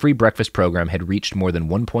 government free breakfast program had reached more than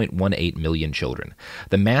 1.18 million children.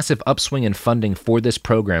 The massive upswing in funding for this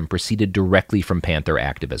program proceeded directly from Panther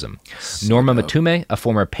activism. Norma Matume, a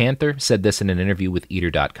former Panther, said this in an interview with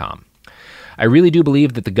Eater.com. I really do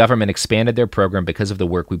believe that the government expanded their program because of the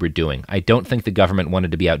work we were doing. I don't think the government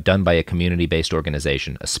wanted to be outdone by a community-based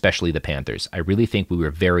organization, especially the Panthers. I really think we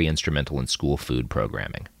were very instrumental in school food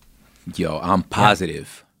programming. Yo, I'm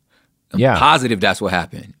positive. I'm positive that's what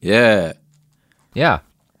happened. Yeah. Yeah.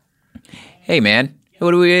 Hey, man.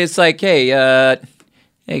 What do we? It's like, hey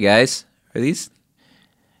guys, are these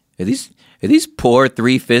poor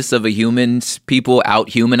 3/5 of a human's people out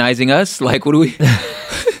humanizing us? Like, what do we?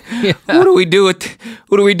 What do we do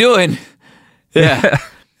what are we doing? Yeah.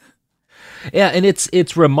 Yeah, and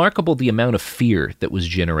it's remarkable the amount of fear that was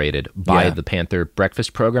generated by the Panther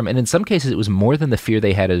breakfast program, and in some cases it was more than the fear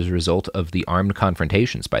they had as a result of the armed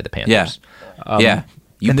confrontations by the Panthers. Yeah.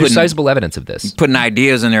 And there's sizable evidence of this. Putting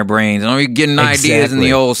ideas in their brains. You're getting ideas in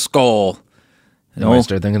the old skull. They might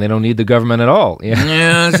start thinking they don't need the government at all. Yeah. You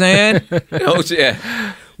know what I'm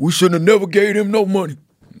saying? We shouldn't have never gave him no money.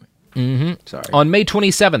 Mm-hmm. Sorry. On May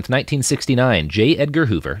 27th, 1969, J. Edgar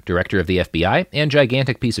Hoover, director of the FBI and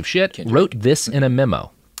gigantic piece of shit, wrote this in a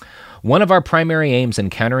memo. One of our primary aims in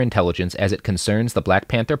counterintelligence as it concerns the Black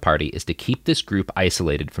Panther Party is to keep this group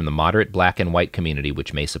isolated from the moderate black and white community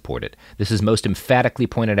which may support it. This is most emphatically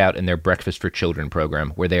pointed out in their Breakfast for Children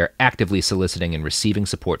program, where they are actively soliciting and receiving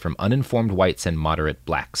support from uninformed whites and moderate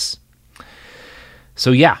blacks.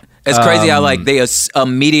 So yeah. It's crazy how like they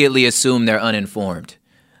immediately assume they're uninformed.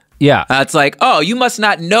 Yeah. It's like, oh, you must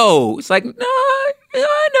not know. It's like, no,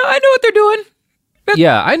 I know what they're doing.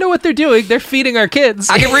 Yeah, I know what they're doing. They're feeding our kids.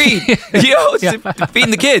 I can read.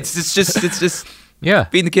 Feeding the kids. It's just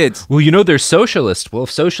feeding the kids. Well, they're socialist. Well,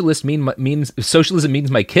 if socialism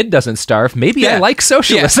means my kid doesn't starve, maybe I like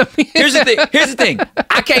socialism. Yeah. Here's the thing.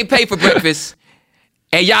 I can't pay for breakfast,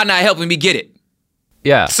 and y'all not helping me get it.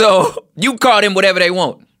 Yeah. So you call them whatever they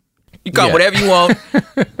want. You call whatever you want.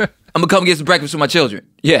 I'm gonna come get some breakfast for my children.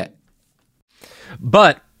 Yeah.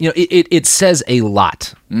 But it says a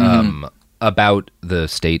lot. About the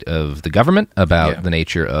state of the government, about the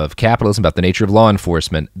nature of capitalism, about the nature of law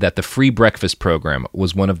enforcement, that the free breakfast program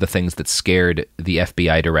was one of the things that scared the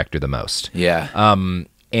FBI director the most. Yeah.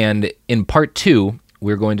 And in part 2,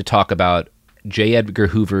 we're going to talk about J. Edgar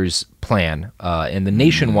Hoover's plan and the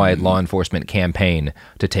nationwide law enforcement campaign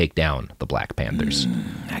to take down the Black Panthers.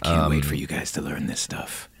 I can't wait for you guys to learn this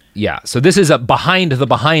stuff. Yeah, so this is a behind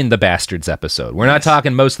the Bastards episode. We're not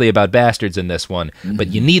talking mostly about bastards in this one, but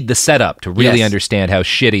you need the setup to really understand how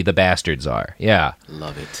shitty the bastards are. Yeah.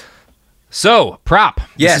 Love it. So, Prop,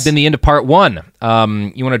 this has been the end of part 1.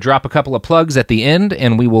 You want to drop a couple of plugs at the end,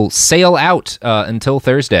 and we will sail out until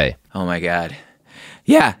Thursday. Oh, my God.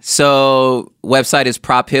 Yeah, so website is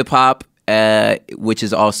Prop Hip Hop. Which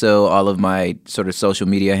is also all of my sort of social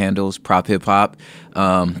media handles, Prop Hip Hop.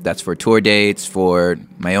 That's for tour dates, for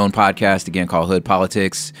my own podcast, again, called Hood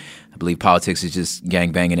Politics. I believe politics is just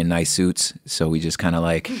gangbanging in nice suits. So we just kind of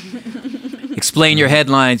like explain your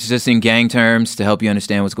headlines just in gang terms to help you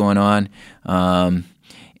understand what's going on. Just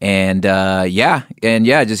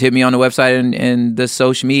hit me on the website and the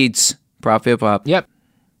social medias, Prop Hip Hop. Yep.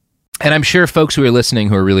 And I'm sure folks who are listening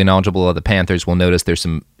who are really knowledgeable of the Panthers will notice there's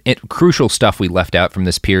some crucial stuff we left out from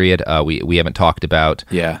this period. We haven't talked about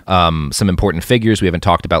some important figures. We haven't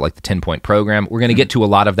talked about like the 10-point program. We're going to get to a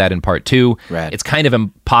lot of that in part 2. Right. It's kind of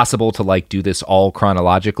impossible to like do this all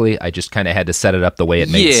chronologically. I just kind of had to set it up the way it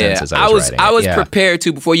made sense as I was writing. I was prepared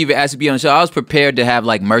to, before you even asked to be on the show, I was prepared to have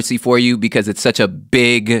like mercy for you because it's such a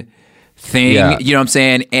big thing. Yeah. You know what I'm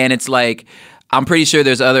saying? And it's like, I'm pretty sure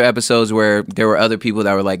there's other episodes where there were other people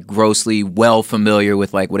that were like grossly well familiar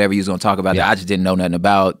with like whatever you was going to talk about that I just didn't know nothing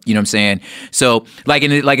about. You know what I'm saying? So like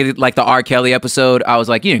in the R. Kelly episode, I was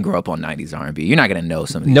like, you didn't grow up on 90s R&B. You're not going to know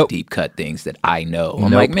some of these deep cut things that I know.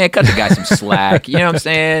 I'm like, man, cut the guy some slack. You know what I'm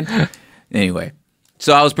saying? Anyway,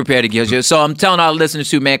 so I was prepared to give you. So I'm telling all the listeners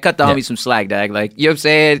too, man, cut the homie some slack, dog. Like, you know what I'm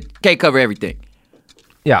saying? Can't cover everything.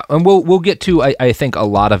 Yeah, and we'll get to I think a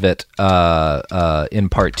lot of it in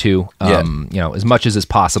part 2. As much as is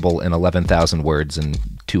possible in 11,000 words and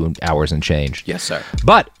 2 hours and change. Yes, sir.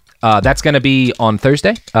 But that's going to be on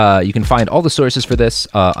Thursday. You can find all the sources for this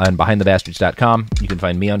on BehindTheBastards.com. You can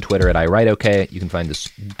find me on Twitter at iWriteOK. You can find this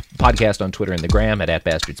podcast on Twitter and the gram at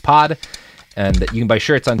 @BastardsPod. And you can buy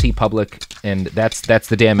shirts on TeePublic. And that's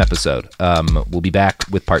the damn episode. We'll be back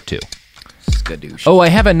with part 2. Skadoosh. Oh, I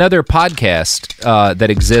have another podcast that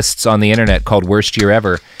exists on the internet called Worst Year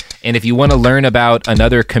Ever. And if you want to learn about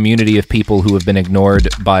another community of people who have been ignored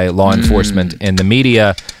by law enforcement and the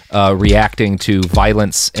media reacting to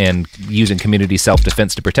violence and using community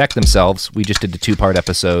self-defense to protect themselves, we just did a 2-part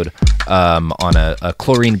episode on a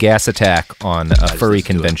chlorine gas attack on a furry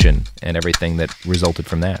convention and everything that resulted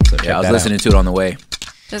from that. So I was listening to it on the way.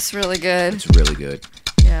 It's really good. It's really good.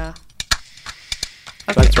 Yeah.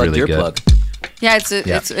 Okay. That's really your good. Plug. Yeah,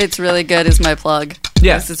 it's really good is my plug.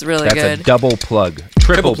 Yes, it's really good. That's a double plug.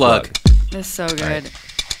 Triple plug. It's so good. Right.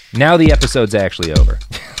 Now the episode's actually over.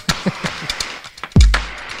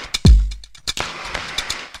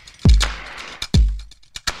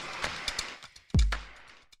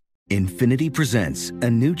 Infiniti presents a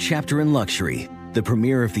new chapter in luxury, the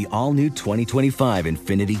premiere of the all-new 2025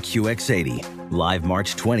 Infiniti QX80, live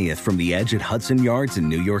March 20th from the Edge at Hudson Yards in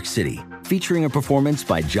New York City, featuring a performance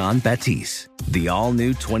by John Batiste. The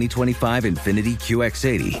all-new 2025 Infiniti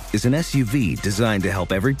QX80 is an SUV designed to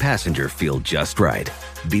help every passenger feel just right.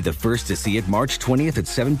 Be the first to see it March 20th at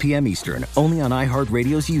 7 p.m. Eastern, only on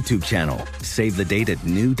iHeartRadio's YouTube channel. Save the date at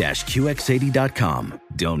new-QX80.com.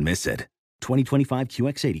 Don't miss it. 2025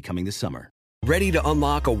 QX80 coming this summer. Ready to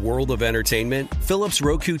unlock a world of entertainment? Philips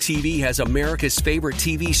Roku TV has America's favorite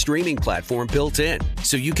TV streaming platform built in,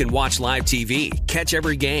 so you can watch live TV, catch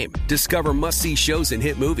every game, discover must-see shows and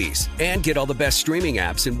hit movies, and get all the best streaming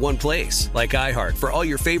apps in one place, like iHeart for all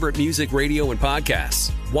your favorite music, radio, and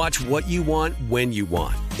podcasts. Watch what you want, when you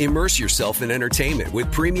want. Immerse yourself in entertainment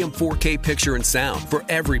with premium 4K picture and sound for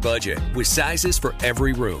every budget, with sizes for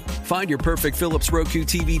every room. Find your perfect Philips Roku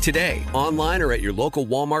TV today, online or at your local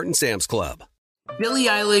Walmart and Sam's Club. Billie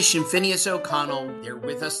Eilish and Phineas O'Connell, they're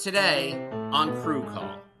with us today on Crew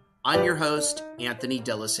Call. I'm your host, Anthony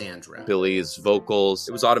D'Alessandro. Billie's vocals,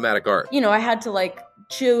 it was automatic art. You know, I had to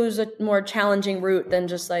choose a more challenging route than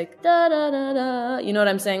just da da da da. You know what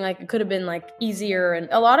I'm saying? It could have been easier. And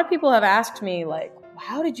a lot of people have asked me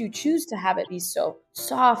how did you choose to have it be so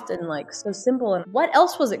soft and so simple? And what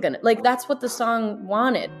else was it gonna that's what the song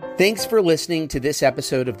wanted. Thanks for listening to this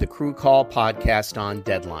episode of the Crew Call podcast on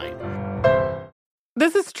Deadline.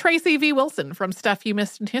 This is Tracy V. Wilson from Stuff You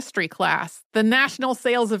Missed in History class. The national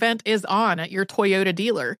sales event is on at your Toyota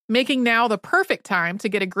dealer, making now the perfect time to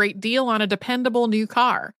get a great deal on a dependable new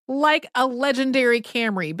car. Like a legendary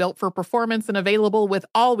Camry built for performance and available with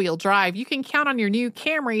all-wheel drive, you can count on your new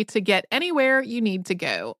Camry to get anywhere you need to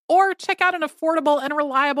go. Or check out an affordable and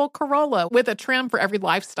reliable Corolla with a trim for every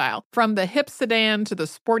lifestyle. From the hip sedan to the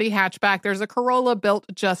sporty hatchback, there's a Corolla built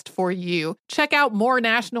just for you. Check out more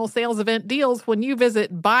national sales event deals when you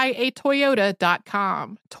visit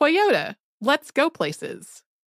buyatoyota.com. Toyota, let's go places.